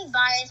not trying to be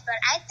biased, but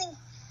I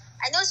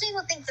know some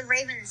people think the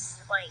Ravens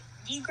like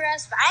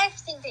degressed, but I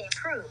actually think they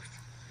improved.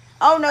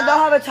 Oh no, they'll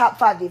have a top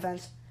 5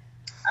 defense.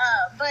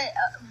 But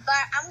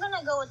I'm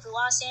gonna go with the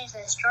Los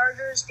Angeles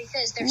Chargers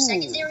because their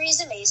secondary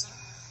is amazing,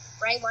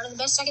 right? One of the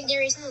best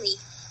secondaries in the league.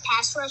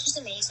 Pass rush is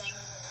amazing,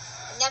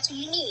 and that's what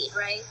you need,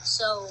 right?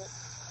 So,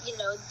 you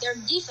know, their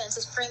defense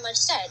is pretty much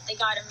set. They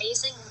got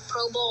amazing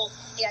Pro Bowl.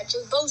 They got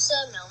Joe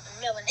Bosa,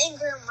 Melvin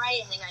Ingram,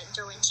 right? And they got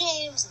Derwin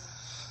James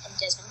and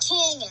Desmond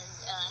King and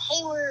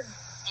Hayward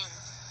and,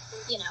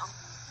 you know,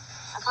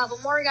 a couple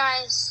more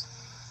guys.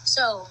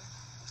 So,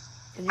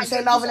 did you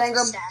say Melvin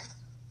Ingram?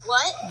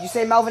 What? Did you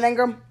say Melvin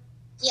Ingram?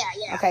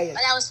 Yeah. Okay.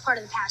 But that was part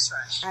of the pass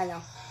rush. I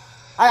know.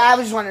 I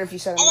was just wondering if you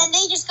said it. And then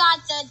they just got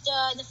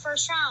the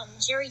first round,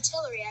 Jerry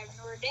Tillery out of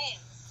Notre Dame.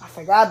 I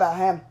forgot about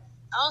him.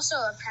 Also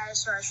a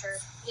pass rusher.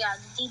 Yeah,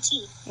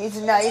 DT.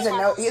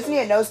 Isn't he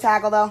a nose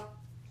tackle, though?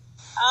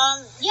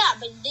 Yeah,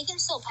 but they can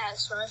still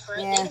pass rush, right?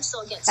 Yeah. They can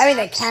still get I mean,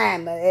 they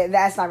can, but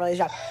that's not really a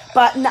job.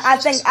 But no, I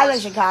think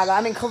Chicago.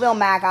 I mean, Khalil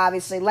Mack,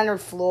 obviously.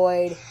 Leonard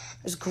Floyd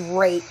is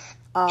great.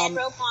 And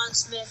Roquan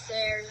Smith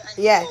there.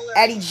 Yeah, Fuller,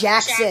 Eddie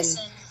Jackson.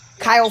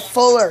 Kyle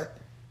Fuller.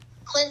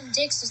 Clinton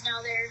Dix is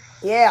now there.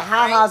 Yeah,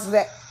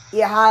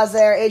 Ha's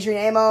there. Adrian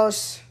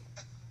Amos.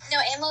 No,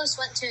 Amos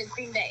went to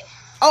Green Bay.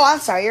 Oh, I'm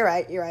sorry. You're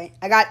right.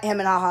 I got him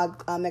and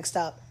HaHa mixed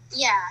up.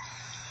 Yeah,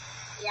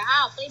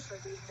 Ha played for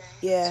Green Bay.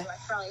 Yeah. So I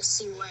probably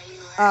see why you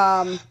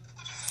were.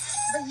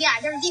 But yeah,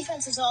 their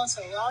defense is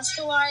also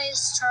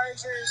roster-wise,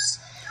 Chargers.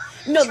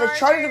 No, the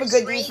Chargers have a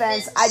good Ravens,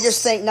 defense. I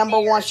just think number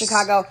 1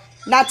 Chicago.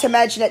 Not to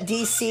mention at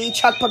DC,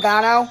 Chuck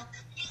Pagano.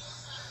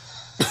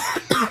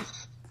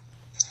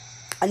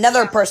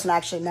 Another person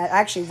actually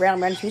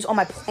ran. He was on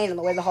my plane on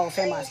the way to the Hall of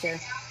Fame last year.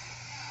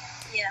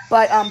 Yeah.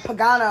 But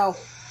Pagano,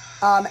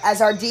 as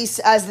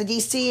the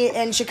DC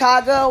in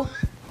Chicago,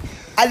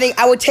 I think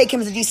I would take him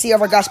as a DC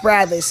over Gus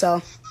Bradley.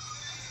 So,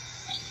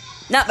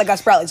 not that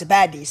Gus Bradley's a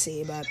bad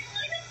DC, but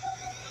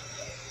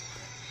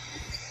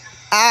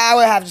I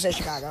would have to say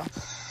Chicago.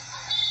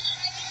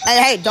 And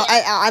hey,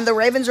 and the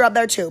Ravens are up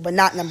there too, but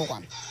not number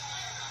 1.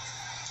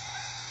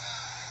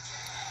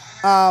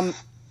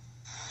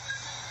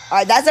 All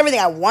right, that's everything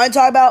I want to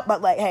talk about.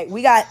 But like, hey,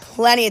 we got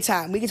plenty of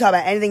time. We can talk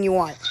about anything you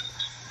want.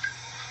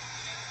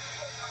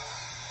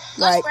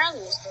 Gus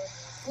Bradley is good.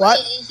 What?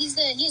 He's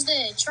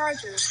the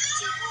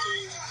Chargers.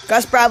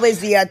 Gus Bradley's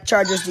the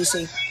Chargers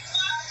DC.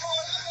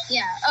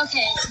 Yeah.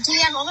 Okay. Do we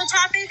have other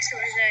topics,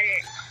 or is that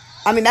it?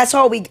 I mean, that's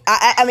all we.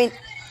 I mean,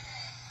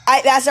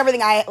 that's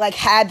everything I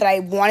had that I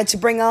wanted to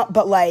bring up.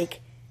 But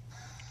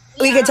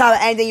we can talk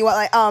about anything you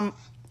want.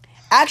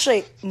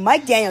 Actually,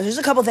 Mike Daniels. There's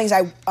a couple things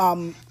I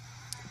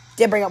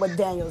did bring up with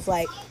Daniels.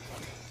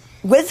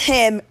 With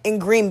him in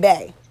Green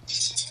Bay,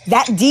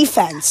 that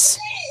defense,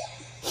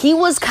 he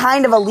was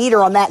kind of a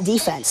leader on that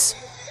defense.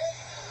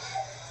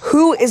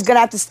 Who is going to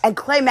have to... And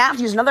Clay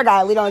Matthews, another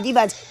guy, a leader on the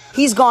defense,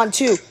 he's gone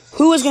too.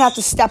 Who is going to have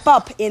to step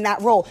up in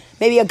that role?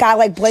 Maybe a guy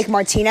like Blake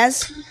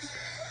Martinez?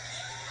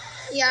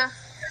 Yeah.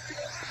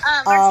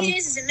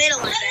 Martinez is a middle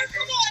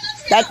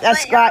linebacker.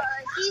 That's got...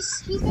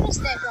 He's going to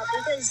step up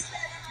because,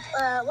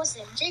 what's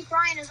his name? Jake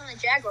Ryan is on the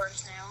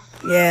Jaguars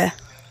now. Yeah.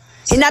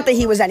 Not that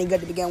he was any good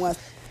to begin with.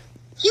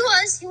 He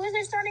was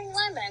their starting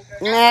linebacker.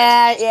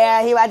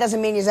 That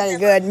doesn't mean he's any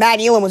good. Matt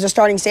Elam was a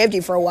starting safety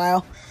for a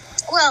while.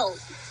 Well,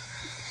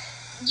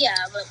 yeah,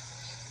 but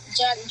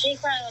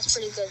Jake Ryan was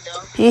pretty good,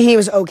 though. He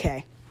was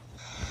okay.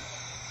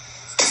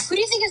 Who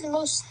do you think is the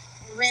most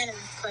random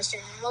question,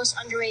 most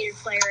underrated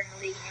player in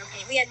the league?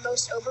 Okay, we had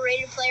most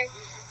overrated player.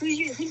 Who do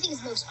you think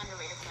is the most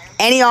underrated player?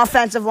 Any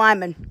offensive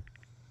lineman.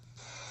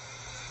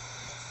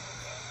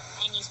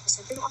 Any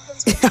specific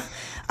offensive lineman?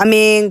 I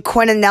mean,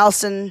 Quentin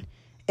Nelson,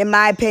 in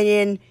my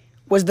opinion,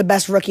 was the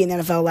best rookie in the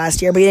NFL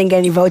last year, but he didn't get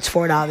any votes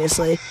for it,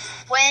 obviously.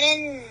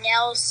 Quentin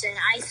Nelson,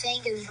 I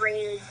think, he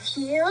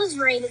was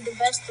rated the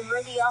best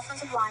rookie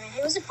offensive lineman.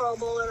 He was a Pro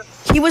Bowler.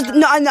 He was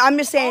I'm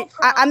just saying.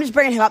 I'm just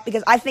bringing him up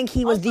because I think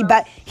he was the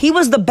best. He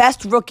was the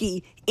best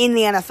rookie in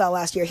the NFL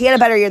last year. He had a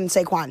better year than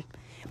Saquon,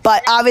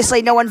 but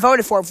obviously no one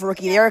voted for him for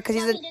rookie of the year because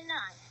he did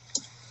not.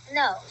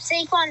 No,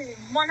 Saquon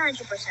 100%.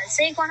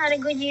 Saquon had a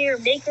good year.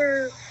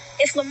 Baker.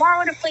 If Lamar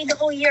would have played the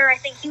whole year, I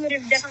think he would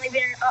have definitely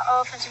been an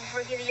offensive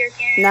rookie of the year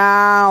candidate.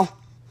 No.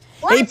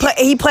 What?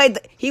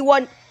 He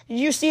won. Did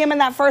you see him in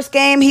that first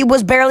game? He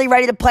was barely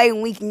ready to play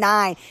in week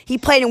 9. He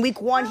played in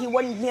week 1. He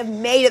wouldn't have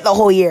made it the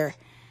whole year.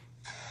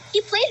 He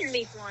played in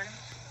week 1.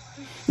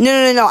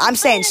 No. I'm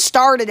saying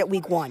started at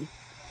week 1.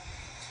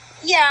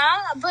 Yeah,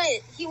 but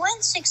he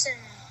went 6-2.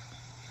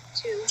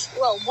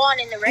 Well, 1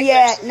 in the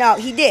regular season. Yeah, no,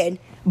 he did.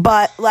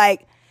 But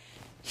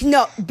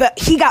but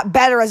he got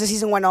better as the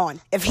season went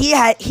on. If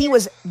he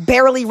was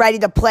barely ready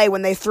to play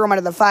when they threw him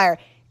under the fire.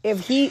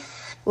 If he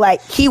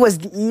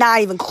was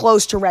not even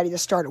close to ready to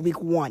start at week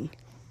 1.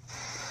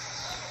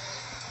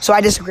 So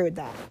I disagree with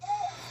that.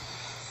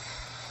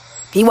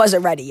 He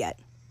wasn't ready yet.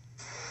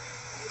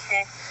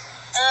 Okay.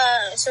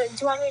 So do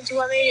you want me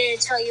to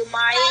tell you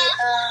my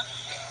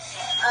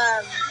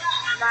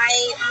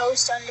my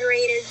most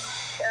underrated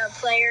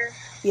player?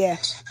 Yeah.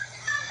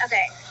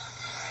 Okay.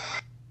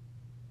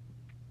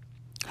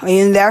 Are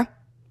you in there?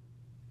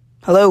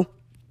 Hello?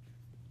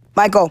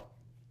 Michael?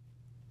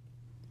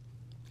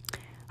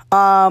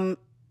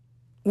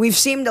 We've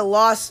seemed to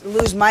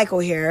lose Michael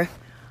here.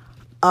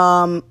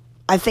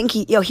 I think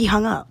he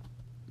hung up.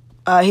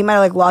 He might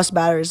have lost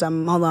batteries.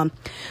 Hold on.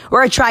 We're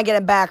gonna try and get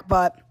him back,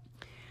 but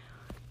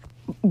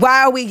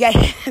while we get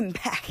him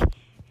back,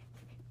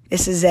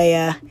 this is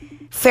a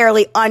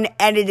fairly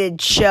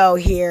unedited show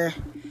here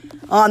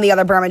on the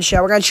other Berman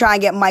show. We're gonna try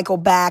and get Michael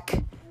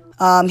back.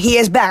 He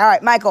is back. All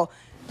right, Michael.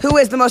 Who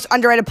is the most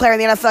underrated player in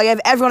the NFL? You have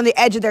everyone on the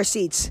edge of their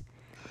seats.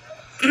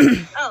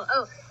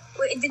 Oh.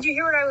 Wait, did you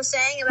hear what I was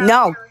saying about?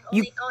 No.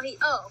 Did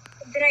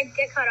I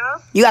get cut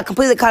off? You got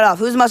completely cut off.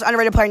 Who's the most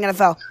underrated player in the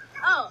NFL?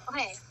 Oh,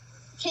 okay.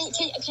 Can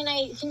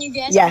you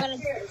guess? Yeah. I'm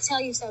gonna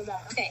tell you so bad.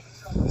 Okay.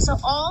 So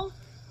all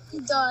he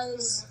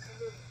does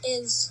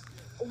is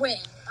win.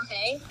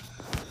 Okay.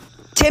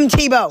 Tim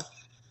Tebow.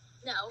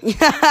 No. Okay.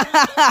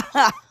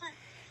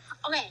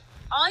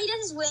 All he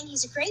does is win.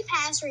 He's a great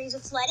passer. He's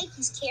athletic.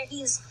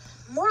 He's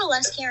more or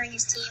less carrying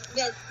his team.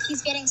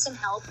 He's getting some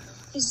help.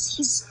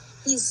 He's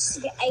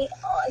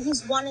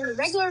won in the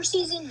regular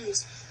season.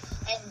 He's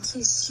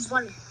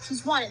won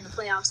in the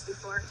playoffs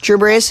before. Drew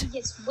Brees. He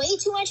gets way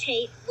too much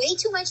hate.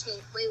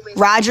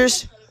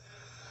 Rodgers.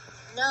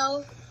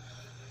 No.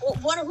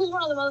 Who's one of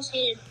the most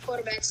hated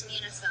quarterbacks in the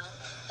NFL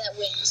that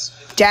wins?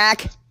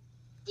 Dak.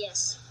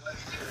 Yes.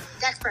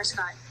 Dak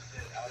Prescott.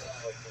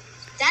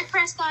 Dak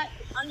Prescott,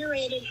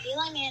 underrated.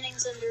 Eli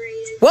Manning's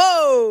underrated.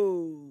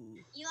 Whoa.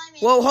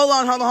 Whoa, hold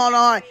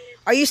on.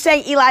 Are you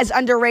saying Eli's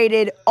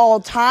underrated all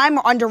time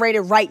or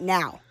underrated right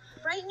now?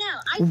 Right now.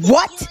 I think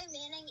What? Eli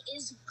Manning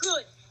is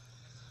good.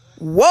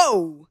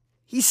 Whoa.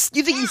 You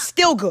think he's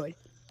still good?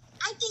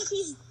 I think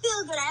he's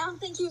still good. I don't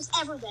think he was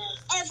ever bad.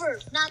 Ever.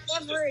 Not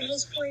ever in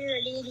his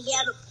career did he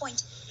have a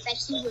point that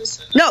he was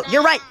No, bad.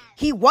 you're right.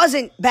 He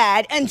wasn't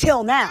bad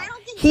until now. I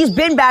don't think He's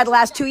been bad the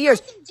last 2 years.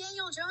 I think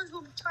Daniel Jones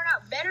will turn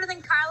out better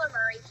than Kyler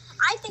Murray.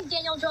 I think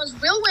Daniel Jones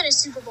will win a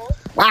Super Bowl.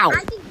 Wow.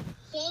 I think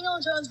Daniel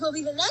Jones will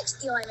be the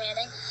next Eli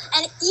Manning.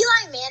 And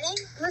Eli Manning,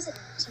 listen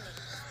to me.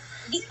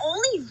 The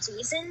only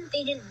reason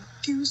they didn't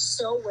do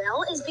so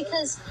well is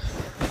because,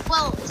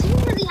 well, he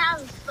didn't really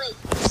have,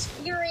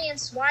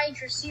 experienced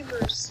wide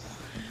receivers.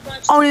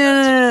 Oh,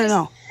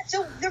 no.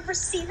 So the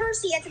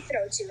receivers he had to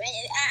throw to,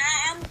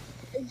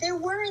 and they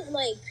weren't,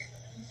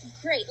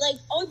 great.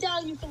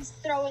 Odell, you can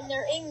throw in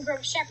there,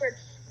 Ingram, Shepard.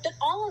 But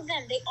all of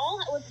them,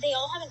 what they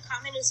all have in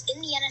common is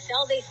in the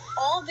NFL, they've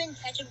all been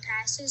catching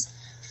passes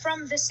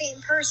from the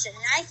same person.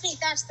 And I think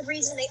that's the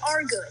reason they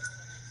are good.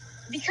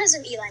 Because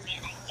of Eli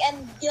Manning.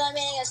 And Eli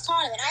Manning has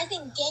taught him. And I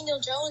think Daniel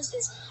Jones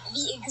is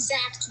the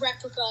exact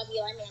replica of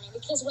Eli Manning.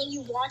 Because when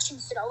you watch him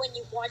throw and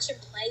you watch him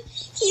play,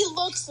 he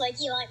looks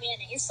like Eli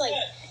Manning. It's like,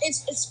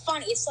 it's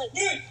funny. It's like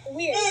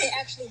weird. They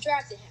actually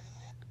drafted him.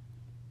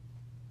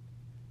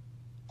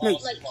 Like,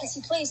 because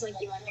he plays like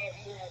Eli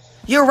Manning.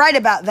 You're right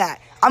about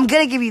that. I'm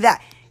going to give you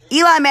that.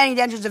 Eli Manning and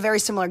Daniel Jones are very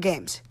similar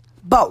games.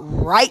 But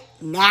right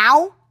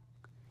now,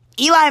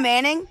 Eli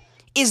Manning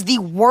is the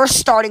worst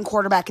starting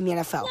quarterback in the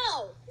NFL.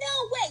 No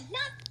way. No.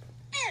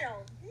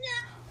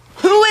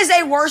 Who is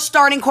a worse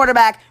starting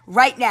quarterback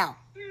right now?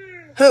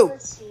 Who?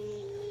 Let's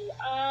see.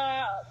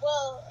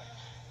 Well,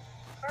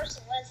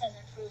 Carson Wentz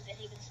hasn't proved that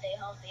he can stay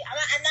healthy.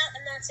 I'm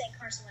not saying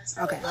Carson Wentz.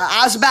 Okay,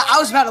 I was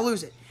about to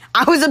lose it.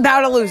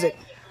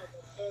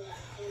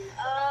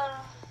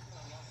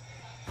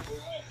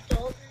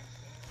 Dalton.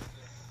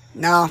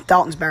 No,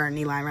 Dalton's better than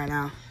Eli right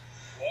now.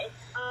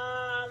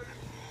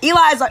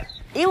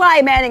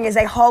 Eli Manning is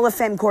a Hall of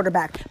Fame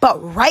quarterback, but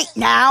right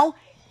now,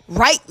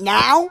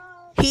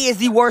 he is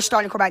the worst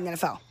starting quarterback in the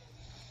NFL.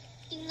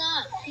 He's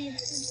not.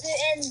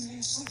 And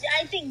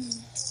I think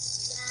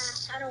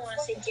I don't want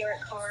to say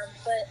Garrett Carr,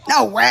 but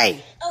No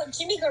way. Oh,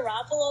 Jimmy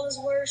Garoppolo is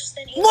worse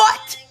than Eli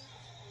What?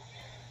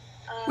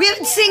 Manning. We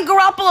haven't seen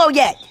Garoppolo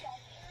yet.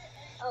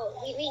 Oh,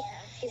 we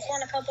have. He's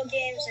won a couple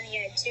games and he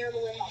had a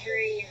terrible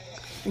injury.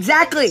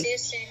 Exactly.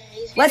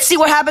 Let's see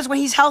what happens when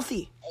he's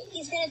healthy.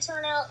 He's going to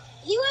turn out.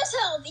 He was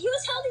healthy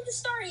to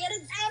start. He had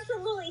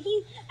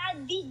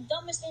the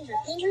dumbest injury.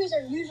 Injuries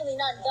are usually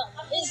not dumb.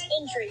 His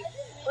injury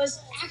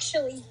was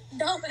actually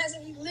dumb, as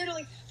in he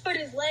literally put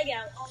his leg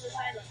out on the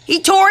sideline.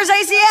 He tore his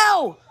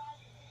ACL.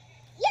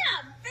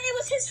 Yeah, but it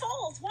was his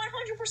fault.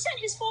 100%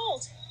 his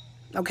fault.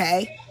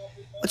 Okay.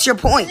 What's your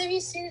point?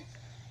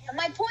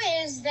 My point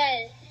is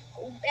that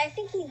I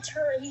think he's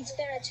going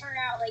to turn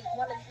out like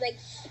one of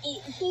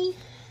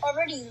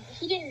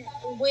he didn't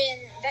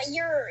win that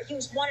year. He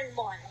was 1-1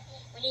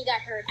 when he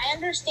got hurt. I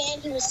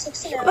understand he was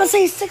 6-0. I'm about to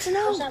say he's 6-0.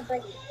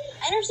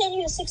 I understand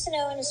he was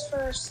 6-0 in his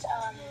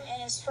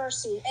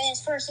first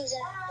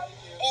season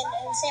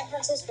in San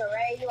Francisco,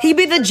 right? He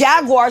beat the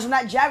Jaguars, and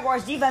that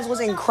Jaguars defense was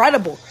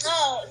incredible.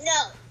 Oh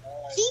no,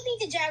 he beat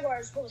the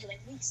Jaguars. What was it,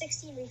 like week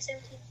 16, week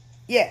 17?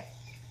 Yeah.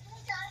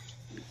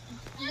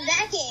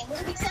 That game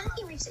was it week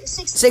 17, week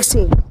 16?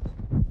 16. The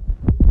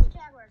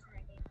Jaguars in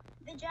that game.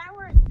 The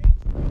Jaguars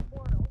benched the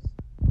Bortles.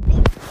 They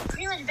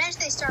pretty much benched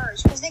their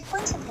starters because they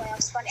clinched the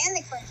playoff spot and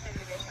they clinched the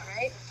division,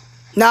 right?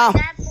 No. At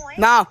that point,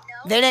 No.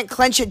 They didn't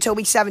clinch it until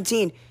week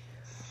 17.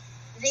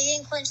 They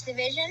didn't clinch the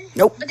division?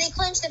 Nope. But they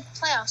clinched the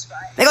playoff spot.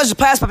 They clinched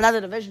the playoff spot, but not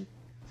the division.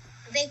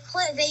 They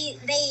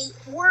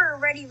were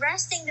already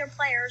resting their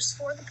players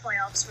for the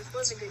playoffs, which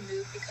was a good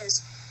move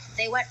because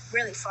they went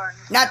really far.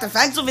 Not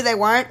defensively, they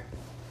weren't.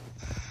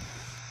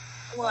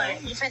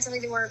 What? Defensively,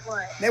 they weren't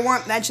what? They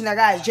weren't benching their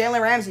guys. Jalen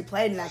Ramsey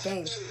played in that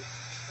game.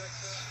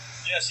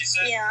 Yes, he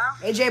said. Yeah.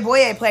 AJ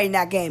Boye played in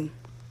that game.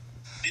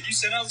 Did you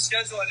send out the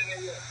schedule? I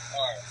didn't know.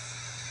 All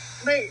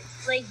right.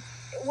 But, like,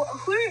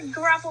 who did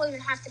Garoppolo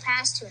even have to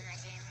pass to in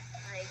that game?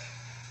 Like,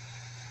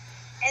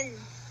 and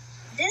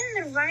didn't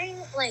the running,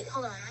 like,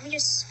 hold on, let me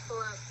just pull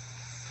up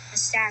the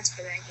stats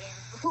for that game.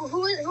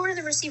 Who are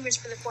the receivers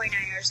for the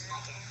 49ers in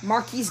that game?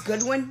 Marquise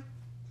Goodwin.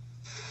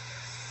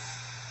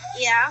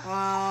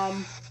 Yeah.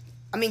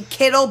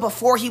 Kittle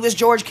before he was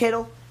George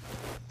Kittle.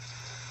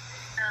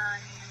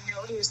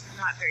 No, he was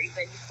not very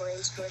good before he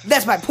was George.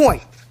 That's my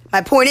point.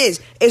 My point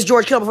is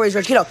George Kittle before he was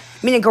George Kittle.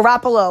 Meaning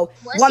Garoppolo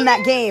won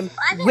that game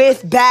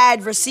with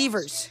bad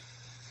receivers.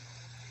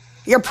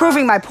 You're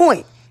proving my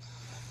point.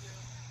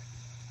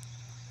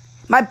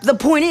 The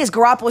point is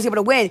Garoppolo was able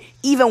to win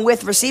even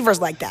with receivers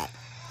like that.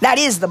 That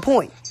is the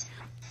point.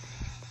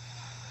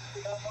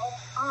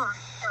 I'm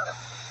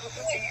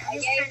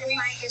just trying to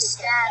find his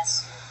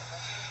stats.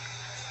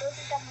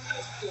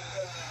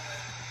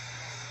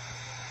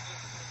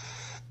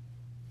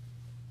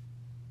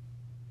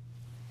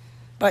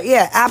 But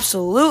yeah,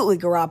 absolutely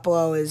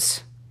Garoppolo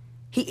is...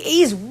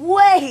 He's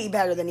way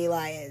better than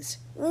Eli is.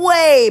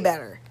 Way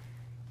better.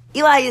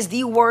 Eli is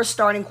the worst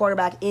starting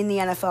quarterback in the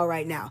NFL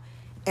right now.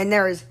 And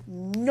there is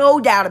no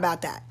doubt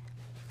about that.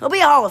 He'll be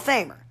a Hall of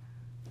Famer.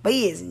 But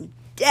he is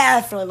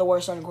definitely the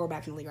worst starting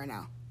quarterback in the league right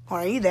now.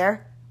 Hold on, are you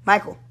there?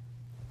 Michael,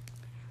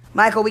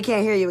 we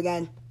can't hear you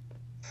again.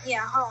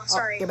 Yeah, hold on,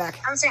 sorry. You're back.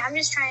 I'm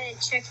just trying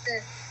to check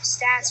the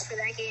stats for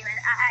that game, and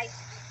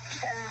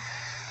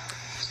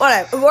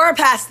Whatever, we're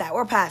past that.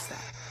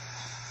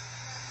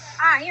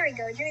 Here we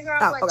go. Jimmy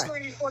Garoppolo had okay.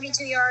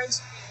 242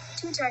 yards,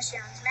 2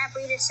 touchdowns. Matt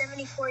Breida,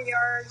 74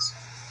 yards.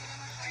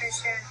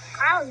 Touchdown.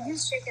 Kyle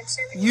Juszczyk at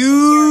 76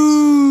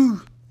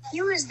 yards.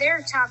 He was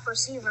their top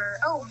receiver.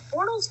 Oh,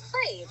 Bortles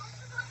played.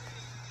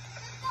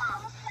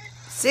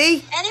 See?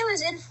 And it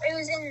was in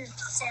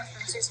San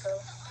Francisco.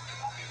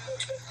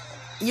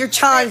 You're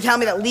trying to tell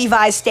me that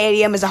Levi's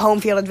Stadium is a home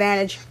field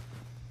advantage?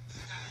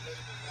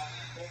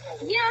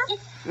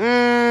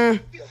 Yeah.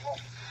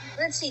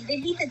 let's see. They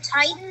beat the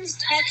Titans,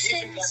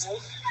 Texans,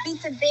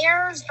 beat the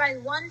Bears by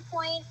 1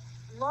 point,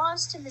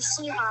 lost to the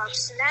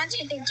Seahawks, and that's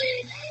what they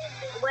did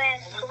when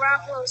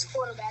Garoppolo was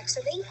quarterback.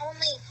 So they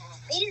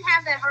didn't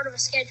have that hard of a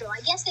schedule.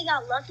 I guess they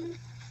got lucky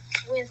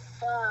with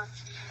the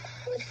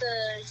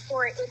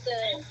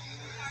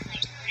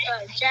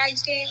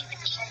Jags game.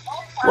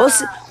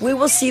 We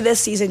will see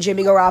this season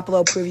Jimmy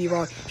Garoppolo prove you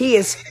wrong. He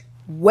is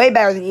way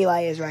better than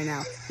Eli is right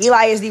now.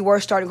 Eli is the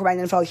worst starting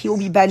quarterback in the NFL. He will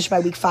be benched by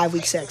week 5,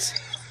 week 6.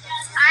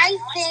 I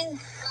think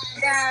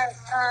that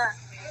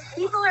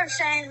people are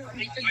saying that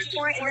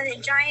the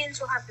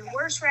Giants will have the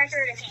worst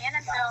record in the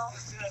NFL.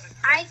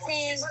 I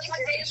think the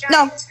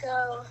Giants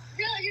go.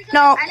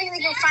 No. I think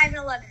they go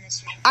 5-11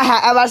 this year. I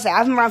was about to say I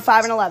have them around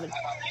 5-11.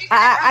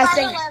 I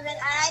think 5-11, and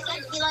I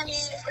think Eli Manning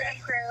is going to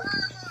improve.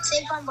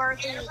 Saquon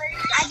Barkley,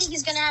 I think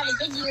he's going to have a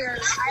good year.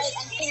 I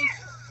think.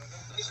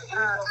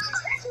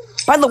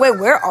 By the way,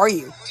 where are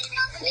you?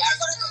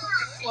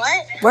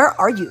 What? Where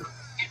are you?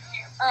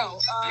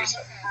 Oh, hold on.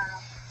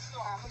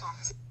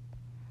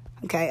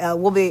 Okay,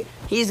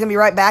 he's gonna be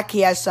right back.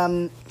 He has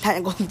some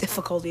technical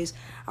difficulties.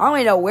 I don't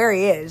really know where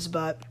he is,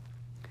 but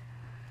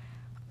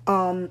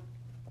I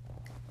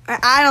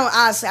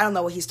don't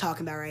know what he's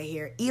talking about right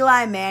here.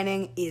 Eli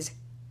Manning is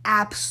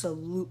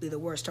absolutely the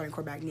worst starting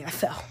quarterback in the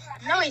NFL.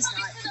 No, he's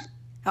not.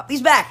 Oh,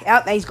 he's back.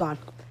 Oh, he's gone.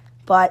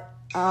 But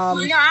No,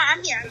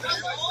 I'm here.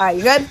 all right,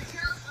 you good?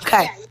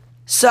 Okay. Yeah.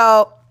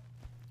 So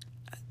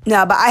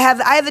no, but I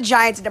have the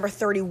Giants at number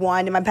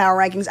 31 in my power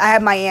rankings. I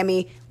have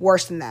Miami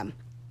worse than them.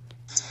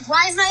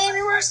 Why is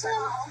Miami worse than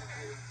them?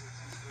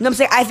 No, I'm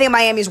saying I think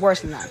Miami's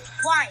worse than them.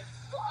 Why?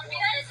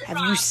 Have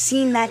you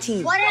seen that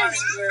team? I have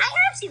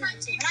seen that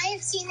team. And I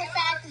have seen the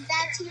fact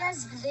that team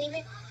has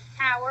David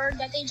Howard,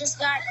 that they just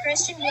got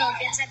Christian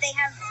Wilkins, that they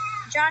have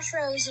Josh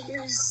Rosen,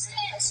 who's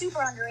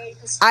super underrated.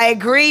 I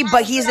agree,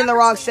 but he's in the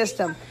wrong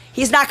system.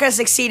 He's not going to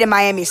succeed in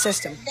Miami's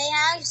system. They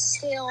have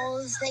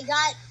skills. They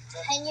got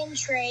Kenyon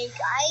Drake.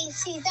 I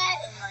see that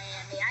in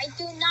Miami. I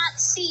do not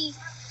see,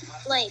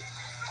 I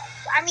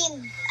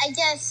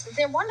guess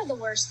they're one of the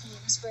worst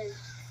teams, but...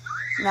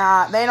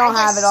 Nah, they don't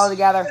have it all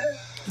together.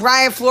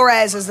 Brian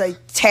Flores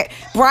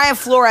Brian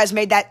Flores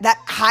made that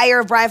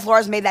hire of Brian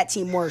Flores made that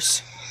team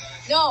worse.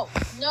 No,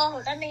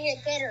 that made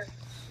it better.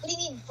 What do you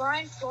mean,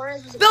 Brian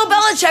Flores was Bill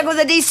Belichick was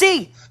a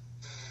DC.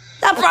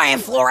 Not Brian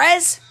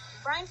Flores.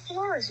 Brian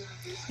Flores.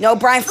 No,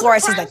 Brian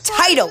Flores is the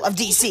title of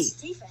DC.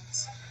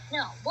 Defense.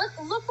 No,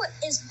 look what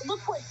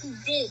he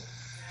did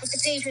with the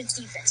Patriots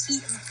defense. He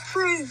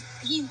improved.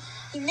 He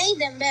made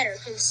them better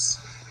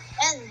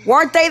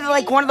Weren't they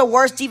one of the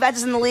worst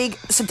defenses in the league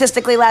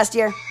statistically last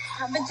year?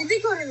 But did they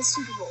go to the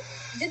Super Bowl?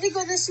 Did they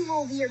go to the Super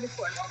Bowl the year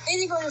before? They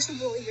didn't go to the Super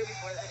Bowl the year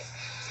before that.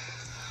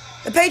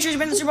 The Patriots have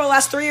been in the Super Bowl the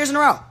last 3 years in a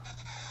row.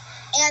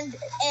 And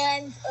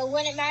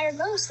when it mattered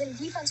most, their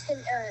defense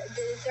could.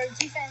 Their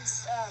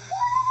defense.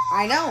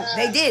 I know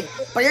they did,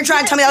 but you're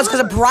trying to tell me that was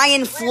because of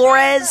Brian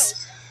Flores?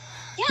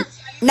 Yeah.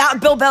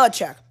 Not Bill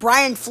Belichick.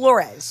 Brian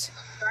Flores.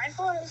 Brian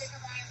Flores.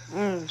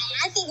 I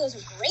think it was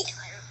a great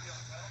hire.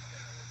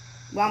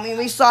 Well,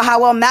 we saw how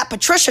well Matt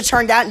Patricia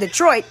turned out in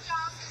Detroit.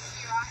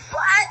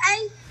 Well,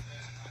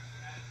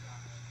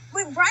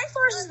 Wait, Brian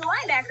Flores is the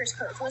linebackers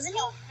coach, wasn't he?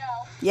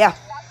 Yeah.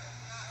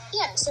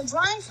 Yeah, so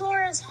Brian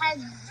Flores had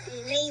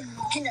made,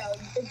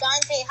 the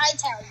Dante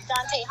Hightower,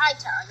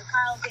 the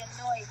Kyle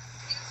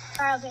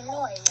Van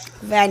Noy.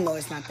 Van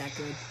Noy's not that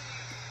good.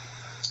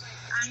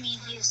 I mean,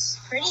 he's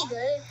pretty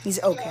good. He's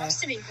okay. He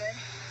wants to be good.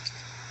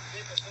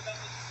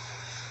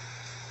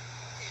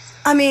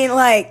 I mean,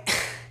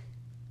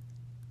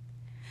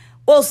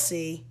 we'll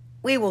see.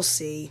 We will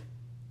see.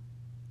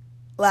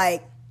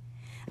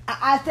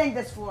 I think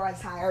this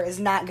Flores hire is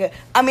not good.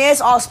 I mean,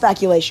 it's all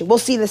speculation. We'll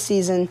see this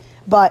season,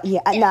 but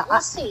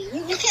we'll see.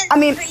 You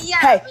can't,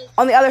 hey,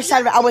 on the other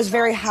side of it, I was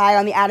very high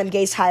on the Adam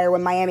Gase hire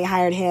when Miami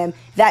hired him.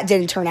 That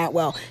didn't turn out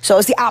well. So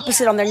it's the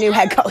opposite on their new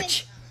head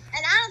coach.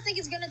 And I don't think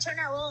it's going to turn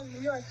out well in New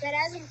York. But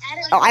I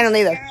don't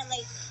either.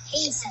 Apparently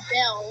hates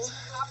Bill.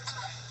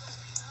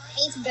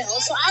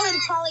 So I would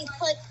probably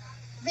put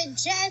the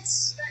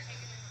Jets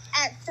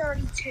at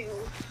 32.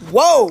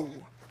 Whoa.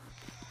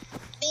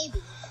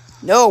 Maybe.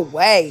 No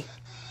way.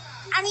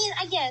 I mean,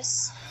 I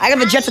guess. I got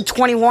the Jets at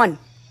 21.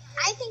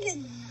 I think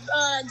the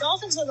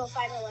Dolphins will go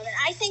 5-11.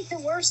 I think the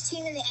worst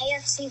team in the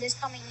AFC this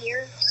coming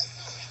year.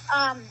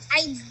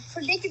 I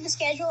predicted the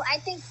schedule. I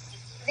think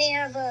they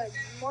have a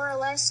more or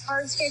less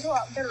hard schedule.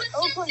 They're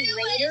Oakland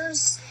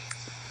Raiders.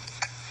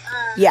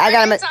 Yeah, I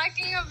got them at.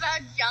 Talking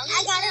about young.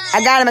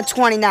 I got them at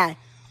 29.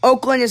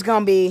 Oakland is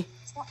gonna be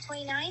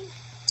 29.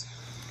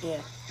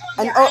 Yeah,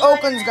 and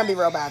Oakland's gonna be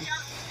real bad.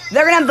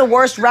 They're gonna have the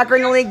worst record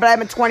in the league, but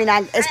I'm at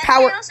 29. It's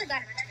power. I also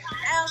got them at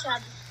 29. I also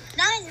have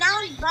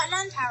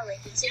non-power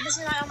rankings. So this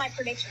is not on my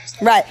predictions.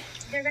 Right.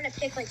 They're gonna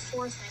pick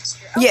 4th next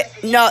year. Yeah,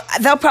 no,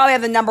 they'll probably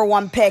have the number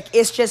 1 pick.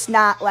 It's just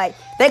not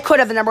they could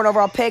have the number 1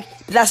 overall pick,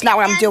 but that's not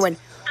what I'm doing.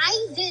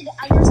 I did.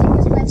 I was on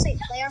this website,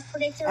 Playoff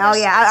Predictor. Oh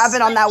yeah, I've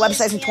been on that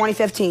website since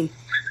 2015.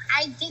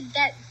 I did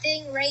that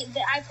thing right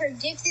that I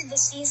predicted the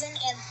season,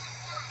 and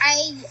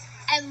I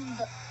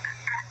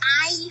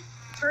I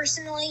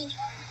personally,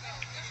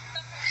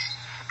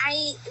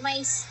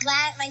 my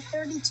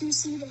 32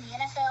 seed in the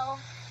NFL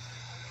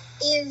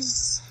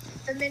is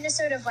the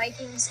Minnesota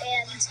Vikings,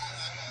 and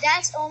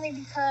that's only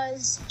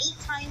because 8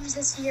 times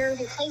this year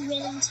they play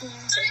winning teams,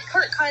 and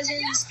Kirk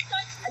Cousins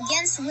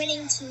against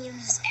winning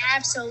teams is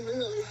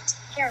absolutely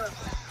terrible.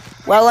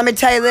 Well, let me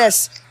tell you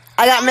this.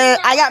 I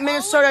got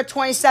Minnesota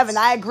 27.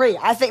 I agree.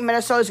 I think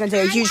Minnesota's going to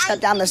take a huge step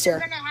down this year.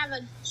 They're going to have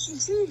a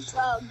huge.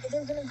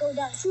 They're going to go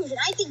down huge, and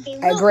I think they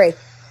will. I agree.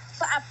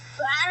 But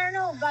I don't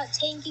know about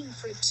tanking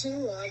for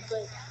Tua,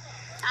 but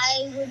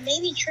I would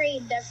maybe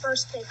trade that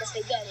first pick if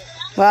they get it.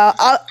 Well,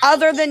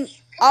 other than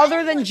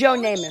Joe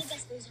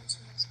Namath.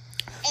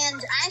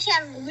 And I actually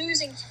have them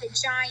losing to the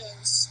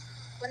Giants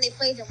when they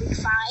played in Week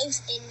 5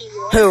 in New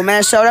York. Who,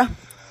 Minnesota?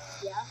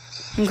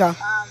 Yeah. Okay.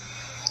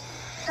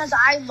 Because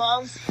I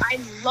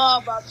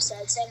love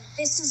upsets, and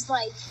this is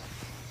like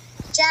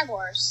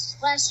Jaguars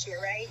last year,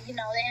 right? You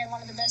know, they had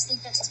one of the best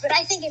defenses. But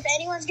I think if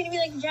anyone's going to be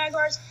like the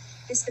Jaguars,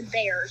 it's the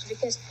Bears,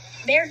 because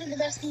Bears had the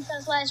best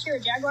defense last year,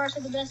 Jaguars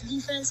had the best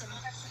defense,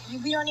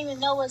 and we don't even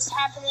know what's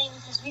happening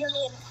because we don't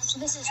even. So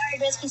this is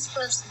Trubisky's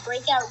first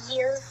breakout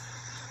year.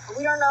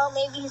 We don't know.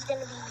 Maybe he's going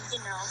to be,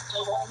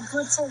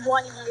 good for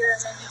 1 year,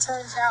 and then he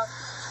turns out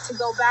to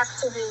go back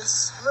to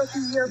his rookie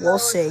year. We'll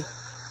see.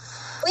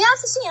 We have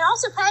to see, and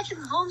also Patrick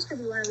Mahomes could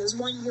be one of those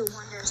 1 year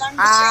wonders.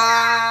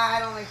 I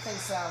don't really think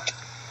so.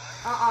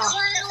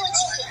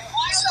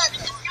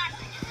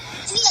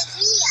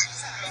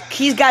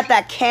 He's got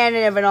that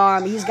cannon of an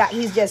arm. He's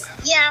just.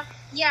 Yeah,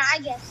 I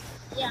guess.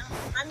 Yeah,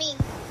 I mean,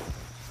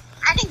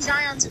 I think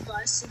Zion's a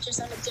bust. It's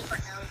just on a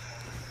different note.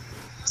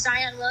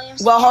 Zion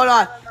Williamson. Well, hold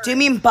on. Do you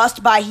mean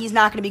bust by he's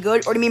not going to be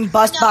good, or do you mean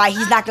bust by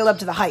he's not going to live up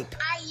to the hype?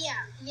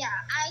 Yeah.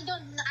 I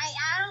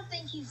don't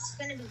think he's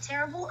going to be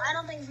terrible. I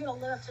don't think he's going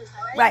to live up to his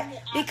hype.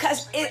 Right,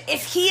 because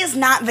if he is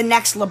not the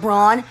next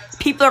LeBron,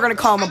 people are going to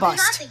call him a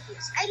bust. I do not think he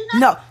is. I do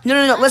not.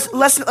 No.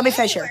 Listen. Let me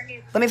finish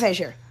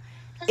here.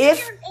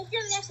 If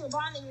you're the next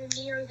LeBron, then you're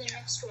near the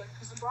next Jordan,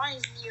 because LeBron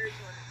is near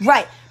Jordan.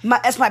 Right.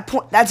 That's my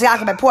point. That's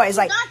exactly my point. Is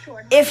like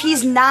if he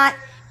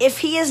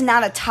is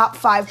not a top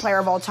 5 player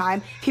of all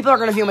time, people are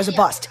going to view him as a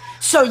bust.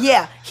 So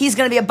yeah, he's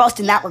going to be a bust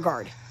in that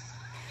regard.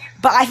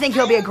 But I think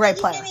he'll be a great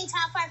player. He's going to be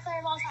a top 5 player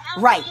of all time. I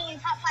don't right. think he'll be a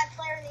top 5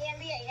 player in the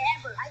NBA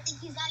ever. I think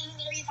he's not even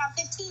going to be a top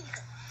 15.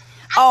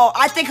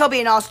 I think he'll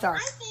be an all-star. I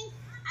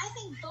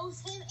think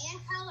both him and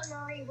Kyler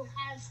Murray will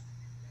have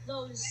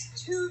those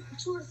two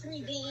or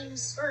 3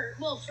 games, or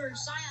for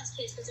Zion's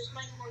case, because there's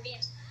many more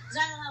games.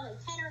 Zion will have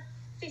like 10 or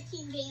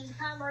 15 games.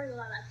 Kyler Murray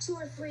will have like 2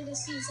 or 3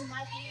 this season, in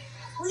my opinion.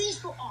 Where they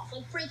just go off,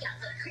 like breakout,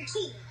 like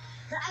completely.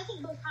 But I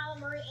think both Kyler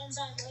Murray and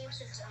Zion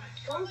Williamson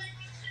are both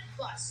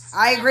busts.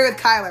 I agree with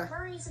Kyler.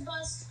 Murray's a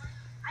bust.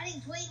 I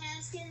think Dwayne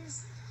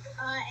Haskins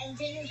and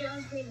Daniel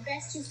Jones will be the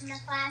best 2 from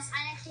that class.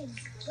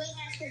 Dwayne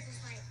Haskins is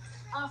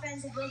my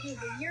offensive rookie of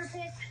the year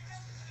pick,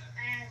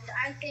 and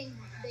I think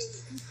they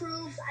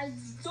improved. I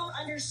don't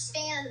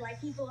understand why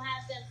people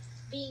have them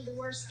being the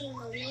worst team in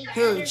the league.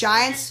 Who,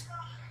 Giants?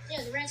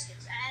 Yeah, the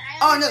Redskins.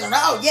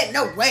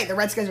 No way. The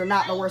Redskins are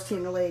not the worst team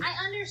in the league.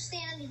 I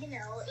understand,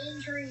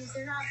 injuries.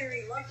 They're not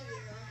very lucky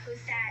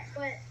with that.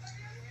 But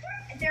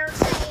they're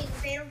saying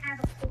they don't have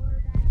a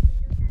quarterback. They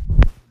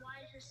don't have a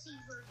wide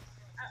receiver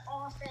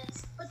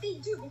offense. But they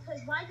do,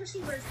 because wide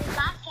receivers, they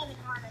got Kevin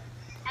Harmon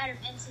out of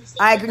NC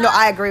State.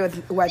 I agree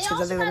with the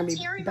Redskins. I think they're going to be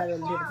Terry better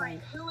than people McLaurin,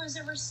 think. who was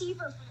a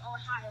receiver from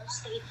Ohio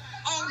State.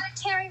 And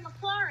Terry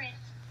McLaurin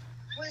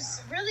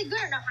was really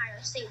good in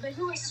Ohio State, but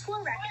who was his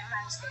quarterback in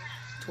Ohio State?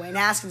 Dwayne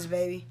Haskins,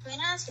 baby. Dwayne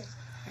Haskins.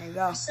 There you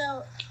go.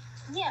 So,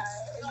 yeah,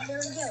 there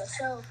we go.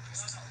 So,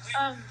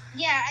 and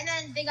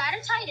then they got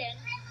a tight end.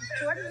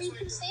 Jordan Reed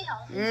can stay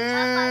healthy. Top 5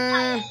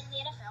 tight end in the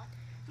NFL.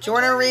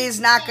 Jordan Reed's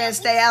not going to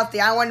stay healthy.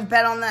 I wouldn't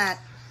bet on that.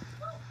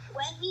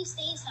 When he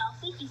stays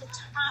healthy, he's a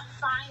top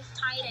 5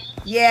 tight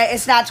end. Yeah,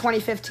 it's not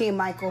 2015,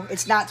 Michael.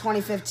 It's not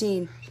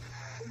 2015.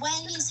 When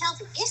he's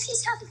healthy. If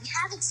he's healthy, we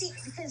haven't seen,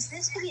 because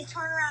this could be a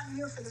turnaround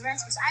year for the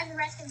Redskins. I have the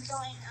Redskins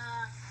going,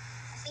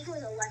 I think it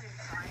was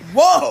 11-5.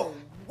 Whoa.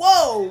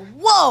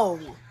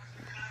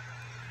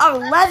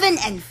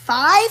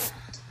 11-5?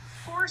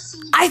 4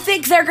 seeds. I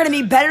think they're going to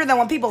be better than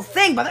what people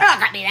think, but they're not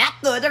going to be that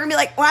good. They're going to be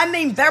like, when I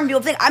mean better than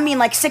people think, I mean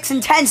like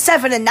 6-10,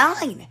 7-9.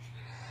 I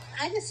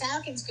have the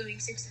Falcons going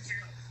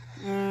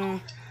 6-10.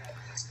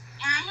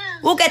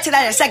 We'll get to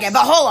that in a second,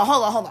 but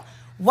hold on.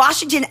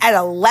 Washington at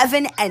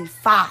 11-5.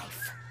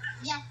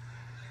 Yeah.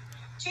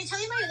 Should I tell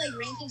you my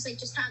rankings,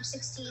 just top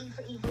 16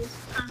 for Eagles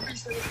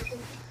conference really quickly?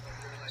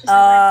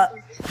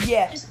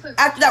 Yeah.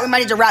 After that, we might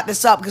need to wrap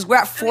this up because we're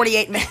at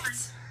 48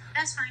 minutes.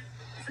 That's fine.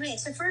 Okay,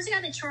 so first I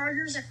got the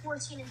Chargers at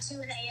 14-2 in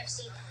the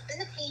AFC. Then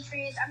the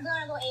Patriots. I'm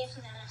going to go AFC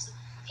and NFC.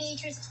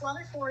 Patriots at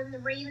 12-4. Then the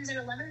Ravens at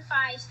 11-5.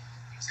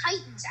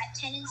 Titans at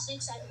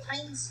 10-6.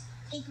 Titans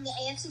taking the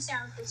AFC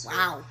South this year.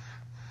 Wow.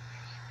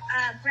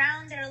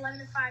 Browns at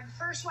 11-5, the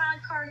first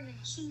wild card, and then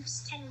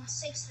Chiefs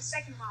 10-6, the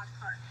second wild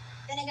card.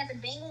 Then I got the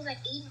Bengals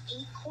at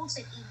 8-8, Colts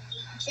at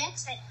 8-8,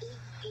 Jets at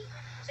 8-8.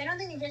 So I don't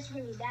think the Jets are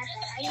going to be that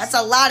bad. That's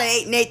a lot of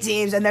 8-8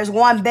 teams, and there's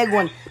one big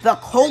one. The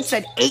Colts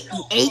at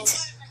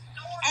 8-8.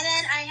 And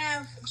then I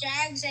have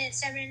Jags at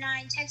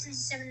 7-9,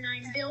 Texans at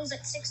 7-9, Bills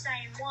at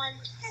 6-9-1,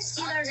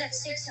 Steelers at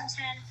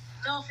 6-10,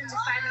 Dolphins at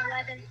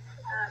 5-11,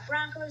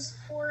 Broncos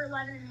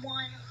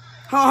 4-11-1.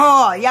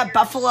 Oh, yeah,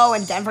 Buffalo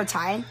and Denver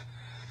tying.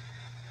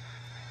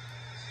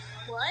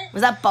 What?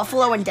 Was that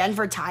Buffalo and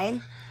Denver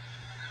tying?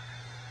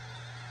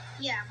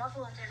 Yeah,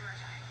 Buffalo and Denver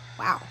tying.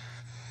 Wow.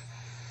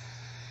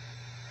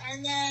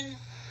 And then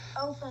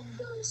Oakland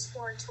goes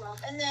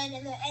 4-12. And then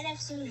in the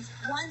NFC,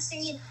 one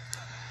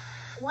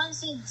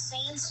seed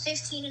Saints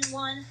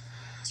 15-1,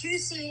 2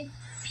 seed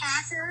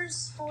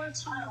Packers 14-2. Are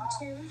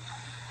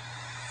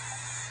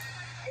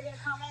you gonna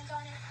comment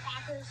on it?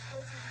 Packers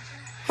 14-2.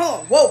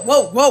 Oh,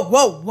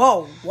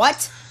 whoa!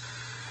 What?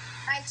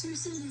 My 2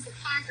 seed is the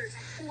Packers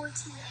at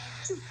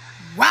 14-2.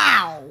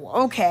 Wow.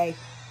 Okay.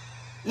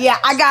 Yeah,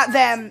 I got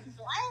them.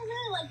 I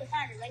really like the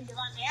Packers. I like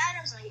Devontae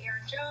Adams, I like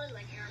Aaron Jones, I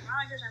like Aaron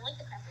Rodgers. I like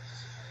the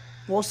Packers.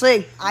 We'll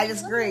see. I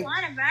disagree.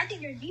 But I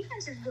think their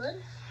defense is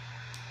good.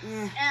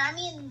 I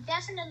mean,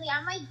 definitely,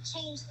 I might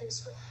change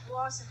this with the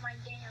loss of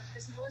Mike Daniels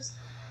because he was,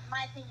 in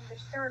my opinion, their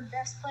third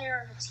best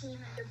player of the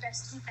team and their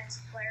best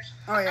defensive players.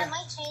 Oh, yeah. I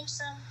might change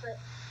some, but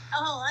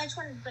I just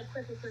wanted to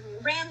quickly.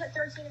 Rams at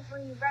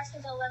 13-3,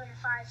 Redskins at 11-5,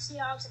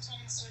 Seahawks at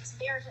 10-6,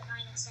 Bears at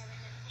 9-7,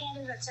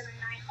 Panthers at 7-9,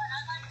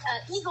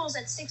 Eagles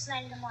at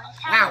 6-9-1,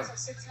 Cowboys at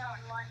 6-9-1.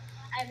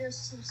 I have those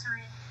teams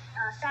signed.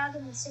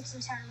 Falcons at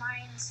 6-10,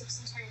 Lions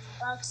 6-10,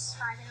 Bucks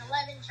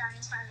 5-11,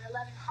 Giants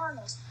 5-11,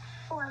 Cardinals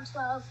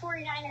 4-12,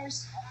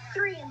 49ers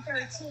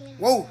 3-13.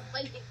 Whoa.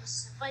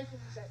 Vikings at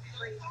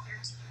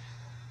 3-13.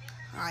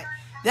 All right.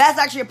 That's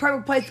actually a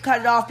perfect place to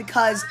cut it off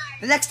because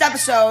the next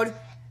episode,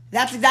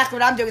 that's exactly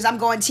what I'm doing. Is I'm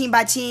going team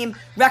by team,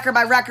 record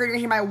by record. You're going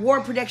to hear my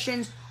award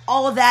predictions,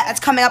 all of that.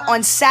 That's coming up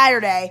on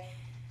Saturday.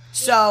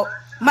 So,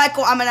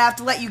 Michael, I'm going to have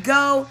to let you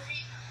go.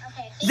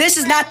 Okay. This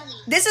is not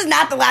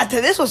the last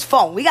time. This was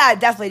fun. We got to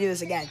definitely do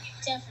this again.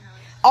 Definitely.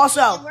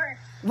 Also,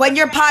 when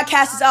your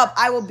podcast is up,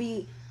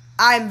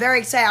 I'm very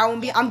excited. I'm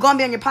going to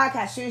be on your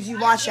podcast as soon as you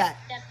launch that.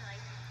 Definitely.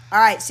 All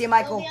right. See you,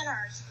 Michael. We'll be on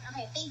ours.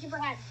 Okay. Thank you for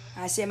having me.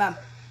 I see you, Mom.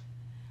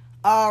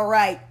 All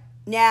right.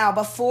 Now,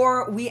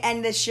 before we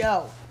end this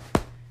show,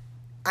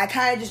 I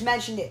kind of just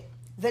mentioned it.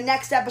 The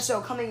next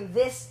episode coming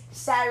this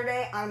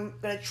Saturday, I'm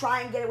going to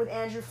try and get it with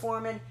Andrew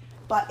Foreman.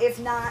 But if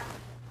not,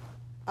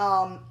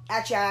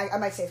 actually, I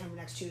might say it from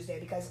next Tuesday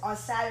because on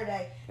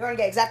Saturday, you're going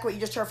to get exactly what you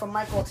just heard from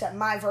Michael, except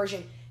my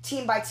version,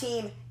 team by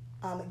team,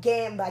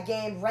 game by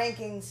game,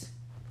 rankings.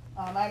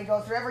 I'm going to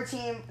go through every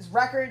team's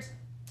records.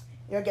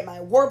 You're going to get my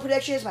award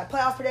predictions, my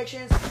playoff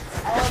predictions,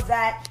 all of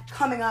that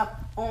coming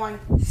up on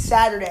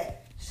Saturday.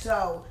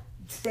 So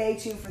stay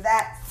tuned for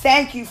that.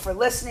 Thank you for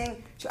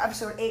listening to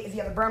episode 8 of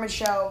the Berman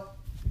Show.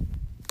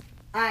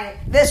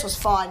 This was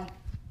fun.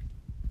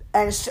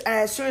 And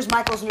as soon as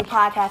Michael's new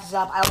podcast is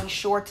up, I'll be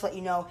sure to let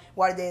you know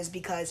what it is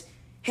because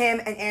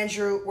him and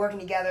Andrew working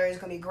together is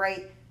going to be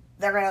great.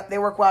 They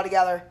work well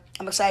together.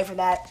 I'm excited for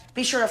that.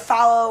 Be sure to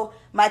follow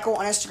Michael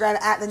on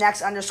Instagram at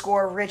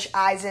 @next_Rich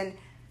Eisen.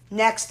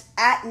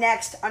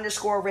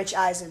 @next_Rich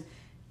Eisen.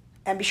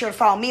 And be sure to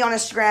follow me on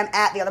Instagram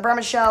at The Other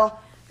Berman Show.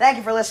 Thank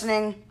you for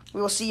listening.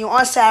 We will see you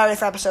on Saturday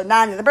for episode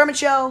 9 of The Berman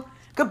Show.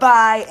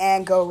 Goodbye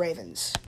and go Ravens.